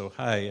church. So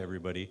hi,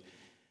 everybody,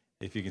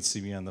 if you can see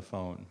me on the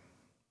phone.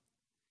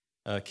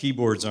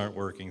 Keyboards aren't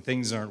working.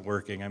 Things aren't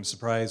working. I'm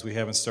surprised we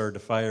haven't started a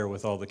fire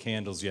with all the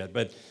candles yet.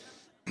 But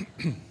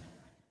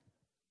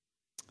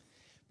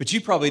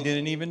you probably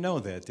didn't even know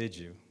that, did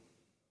you?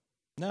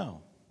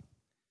 No.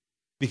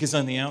 Because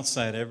on the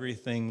outside,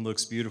 everything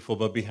looks beautiful,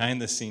 but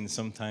behind the scenes,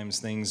 sometimes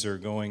things are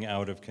going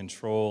out of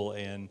control,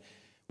 and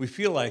we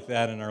feel like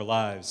that in our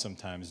lives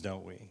sometimes,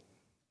 don't we?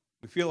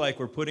 We feel like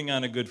we're putting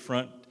on a good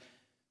front,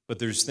 but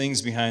there's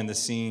things behind the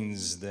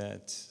scenes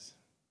that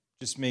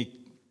just make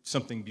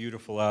something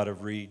beautiful out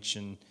of reach.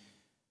 And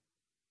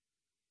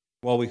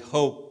while we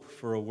hope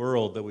for a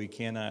world that we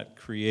cannot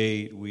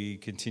create, we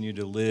continue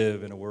to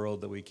live in a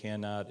world that we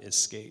cannot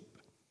escape.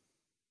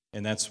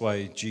 And that's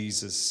why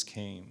Jesus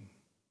came.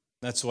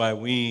 That's why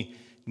we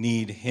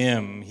need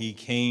him. He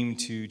came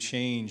to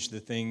change the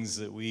things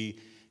that we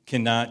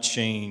cannot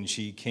change.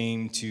 He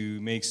came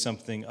to make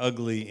something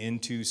ugly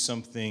into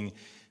something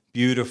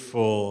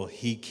beautiful.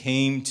 He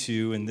came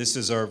to, and this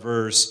is our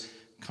verse,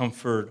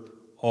 comfort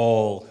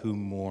all who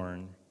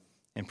mourn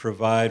and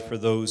provide for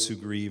those who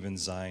grieve in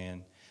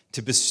Zion,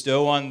 to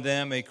bestow on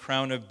them a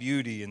crown of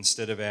beauty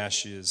instead of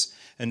ashes,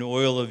 an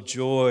oil of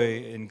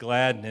joy and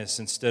gladness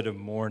instead of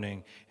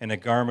mourning, and a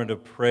garment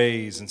of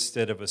praise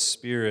instead of a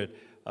spirit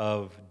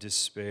of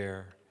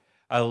despair.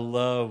 I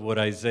love what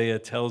Isaiah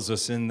tells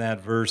us in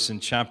that verse in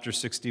chapter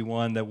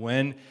 61, that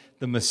when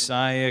the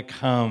Messiah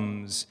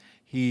comes,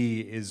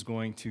 he is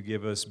going to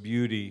give us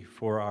beauty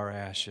for our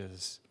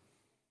ashes.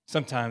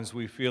 Sometimes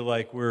we feel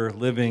like we're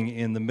living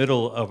in the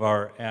middle of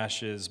our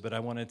ashes, but I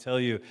want to tell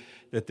you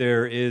that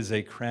there is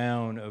a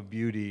crown of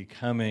beauty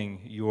coming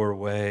your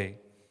way,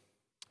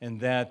 and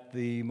that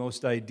the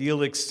most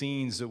idyllic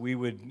scenes that we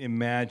would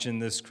imagine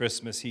this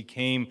Christmas, he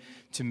came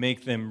to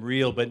make them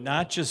real, but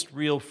not just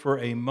real for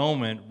a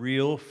moment,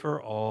 real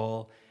for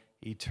all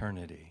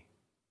eternity.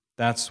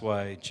 That's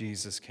why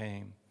Jesus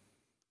came.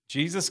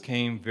 Jesus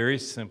came very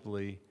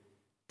simply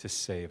to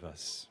save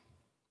us.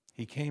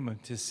 He came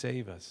to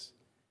save us.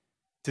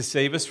 To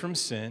save us from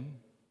sin,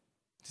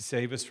 to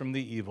save us from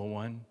the evil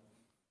one,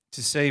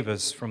 to save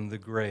us from the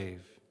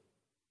grave.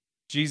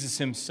 Jesus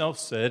himself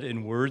said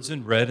in words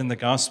and read in the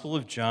Gospel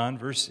of John,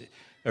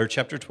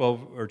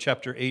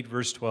 chapter 8,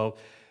 verse 12,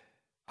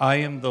 I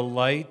am the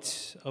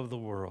light of the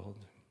world.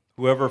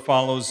 Whoever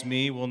follows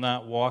me will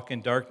not walk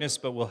in darkness,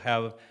 but will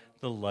have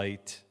the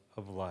light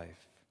of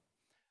life.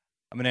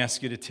 I'm going to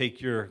ask you to take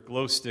your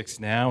glow sticks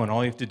now, and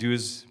all you have to do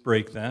is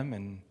break them.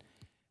 And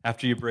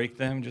after you break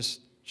them,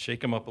 just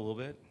shake them up a little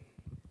bit.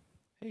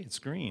 Hey, it's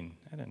green.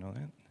 I didn't know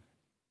that.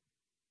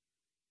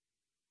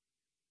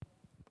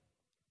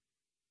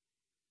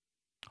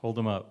 Hold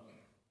them up.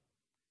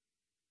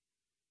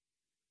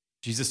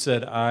 Jesus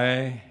said,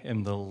 I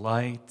am the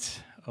light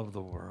of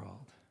the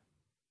world.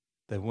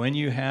 That when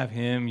you have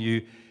him,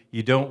 you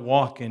don't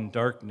walk in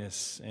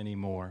darkness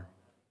anymore.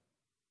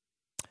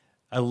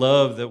 I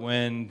love that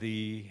when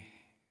the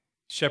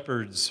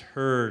shepherds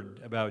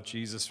heard about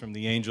Jesus from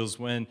the angels,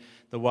 when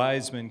the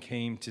wise men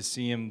came to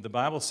see him, the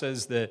Bible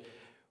says that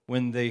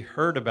when they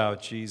heard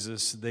about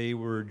Jesus, they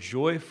were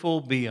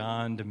joyful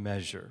beyond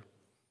measure,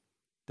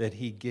 that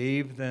he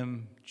gave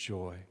them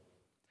joy.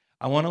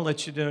 I want to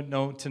let you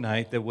know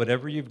tonight that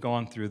whatever you've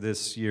gone through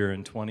this year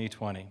in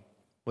 2020,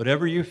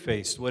 whatever you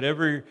faced,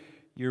 whatever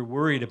you're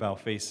worried about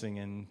facing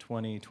in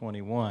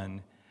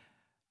 2021,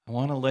 I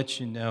want to let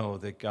you know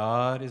that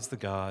God is the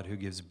God who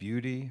gives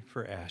beauty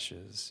for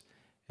ashes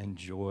and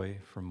joy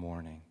for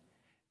mourning.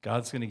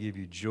 God's going to give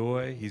you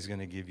joy. He's going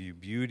to give you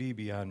beauty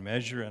beyond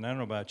measure. And I don't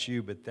know about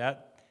you, but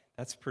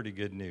that's pretty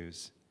good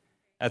news.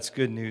 That's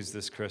good news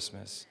this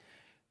Christmas,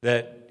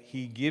 that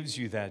he gives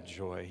you that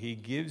joy. He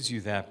gives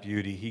you that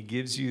beauty. He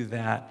gives you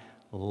that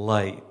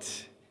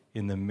light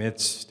in the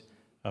midst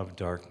of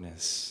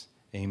darkness.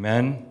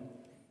 Amen?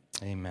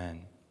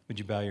 Amen. Would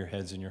you bow your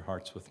heads and your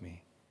hearts with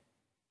me?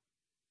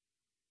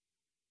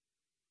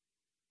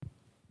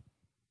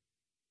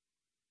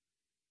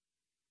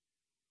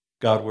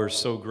 God, we're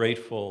so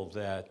grateful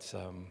that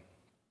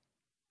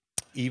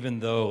even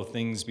though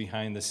things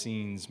behind the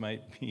scenes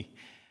might be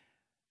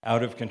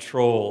out of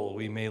control,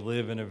 we may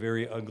live in a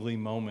very ugly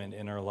moment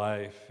in our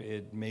life.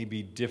 It may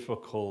be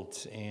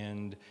difficult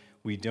and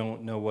we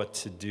don't know what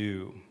to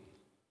do.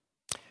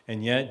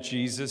 And yet,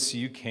 Jesus,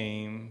 you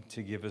came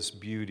to give us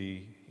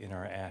beauty in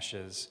our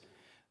ashes.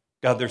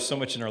 God, there's so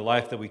much in our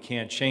life that we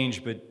can't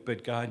change,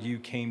 but God, you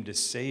came to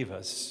save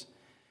us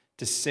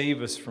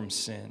from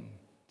sin,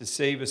 to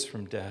save us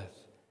from death,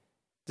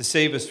 to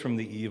save us from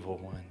the evil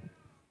one.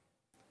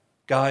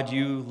 God,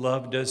 you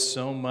loved us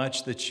so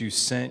much that you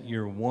sent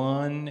your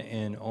one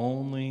and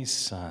only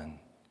Son,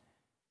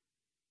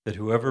 that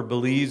whoever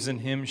believes in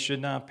him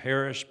should not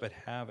perish but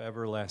have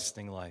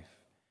everlasting life.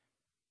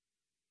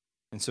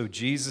 And so,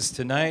 Jesus,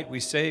 tonight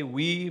we say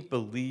we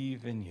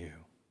believe in you.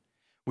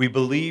 We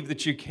believe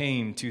that you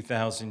came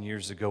 2,000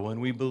 years ago,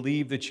 and we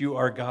believe that you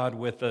are God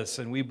with us,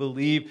 and we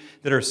believe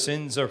that our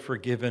sins are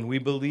forgiven. We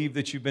believe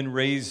that you've been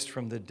raised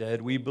from the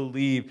dead. We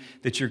believe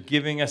that you're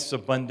giving us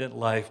abundant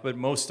life, but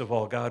most of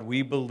all, God,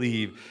 we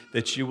believe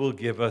that you will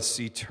give us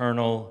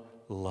eternal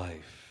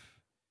life.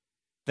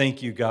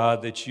 Thank you,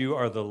 God, that you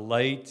are the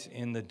light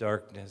in the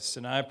darkness.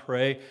 And I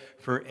pray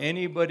for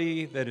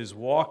anybody that is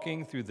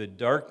walking through the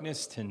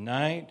darkness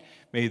tonight,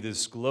 may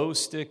this glow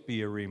stick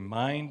be a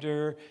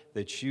reminder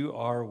that you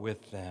are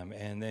with them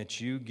and that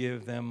you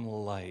give them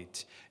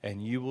light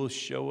and you will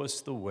show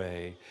us the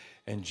way.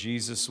 And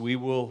Jesus, we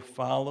will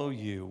follow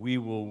you. We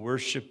will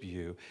worship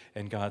you.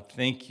 And God,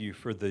 thank you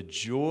for the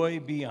joy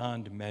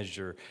beyond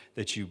measure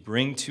that you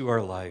bring to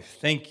our life.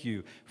 Thank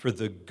you for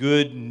the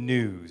good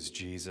news,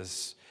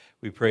 Jesus.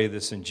 We pray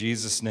this in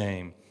Jesus'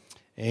 name.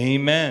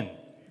 Amen.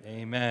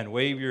 Amen.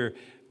 Wave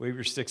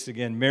your sticks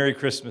again. Merry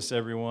Christmas,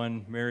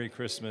 everyone. Merry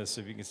Christmas.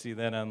 If you can see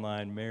that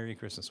online, Merry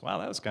Christmas. Wow,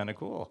 that was kind of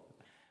cool.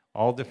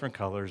 All different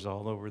colors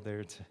all over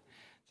there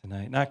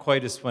tonight. Not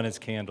quite as fun as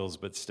candles,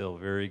 but still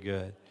very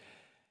good.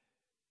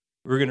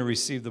 We're going to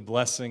receive the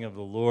blessing of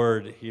the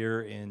Lord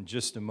here in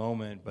just a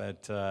moment,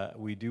 but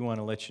we do want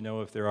to let you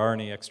know if there are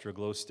any extra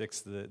glow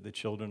sticks, the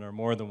children are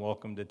more than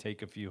welcome to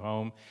take a few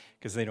home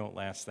because they don't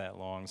last that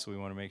long. So we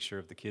want to make sure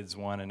if the kids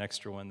want an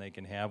extra one, they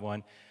can have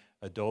one.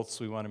 Adults,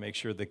 we want to make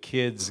sure the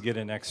kids get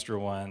an extra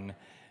one.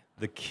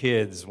 The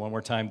kids, one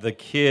more time, the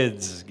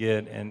kids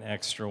get an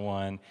extra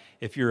one.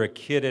 If you're a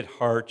kid at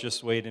heart,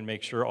 just wait and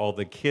make sure all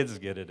the kids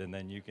get it, and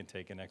then you can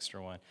take an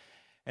extra one.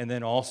 And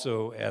then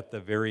also at the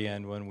very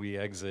end when we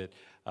exit,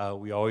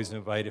 we always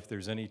invite if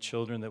there's any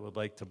children that would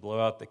like to blow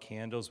out the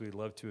candles, we'd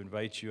love to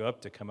invite you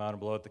up to come out and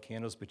blow out the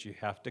candles, but you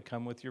have to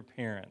come with your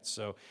parents.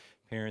 So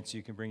parents,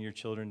 you can bring your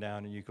children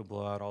down and you can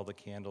blow out all the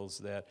candles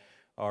that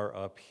are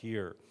up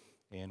here.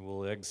 And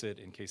we'll exit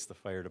in case the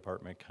fire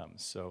department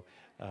comes. So,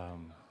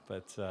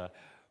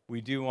 we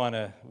do want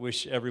to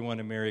wish everyone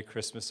a Merry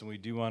Christmas, and we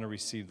do want to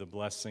receive the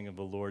blessing of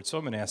the Lord. So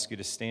I'm going to ask you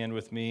to stand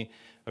with me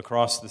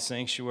across the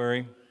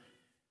sanctuary.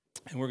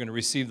 And we're going to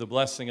receive the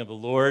blessing of the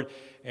Lord.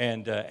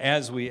 And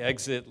as we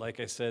exit, like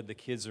I said, the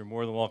kids are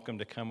more than welcome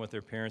to come with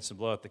their parents and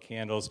blow out the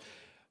candles.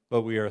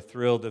 But we are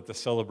thrilled that the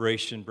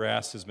Celebration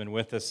Brass has been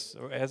with us.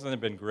 Hasn't it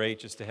been great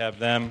just to have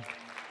them?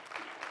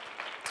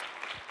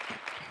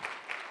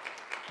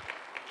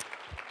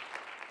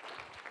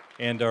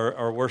 and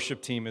our worship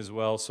team as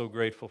well. So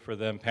grateful for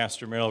them.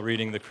 Pastor Merrill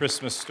reading the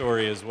Christmas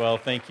story as well.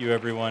 Thank you,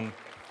 everyone.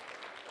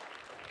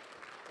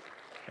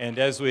 And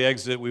as we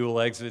exit, we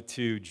will exit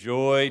to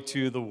joy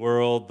to the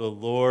world. The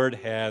Lord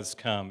has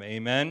come.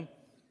 Amen.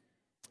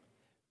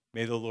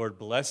 May the Lord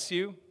bless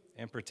you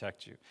and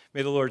protect you.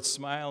 May the Lord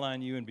smile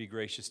on you and be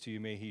gracious to you.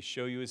 May he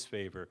show you his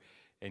favor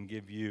and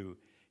give you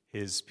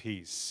his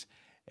peace.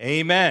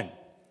 Amen.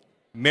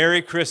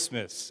 Merry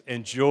Christmas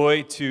and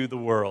joy to the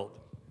world.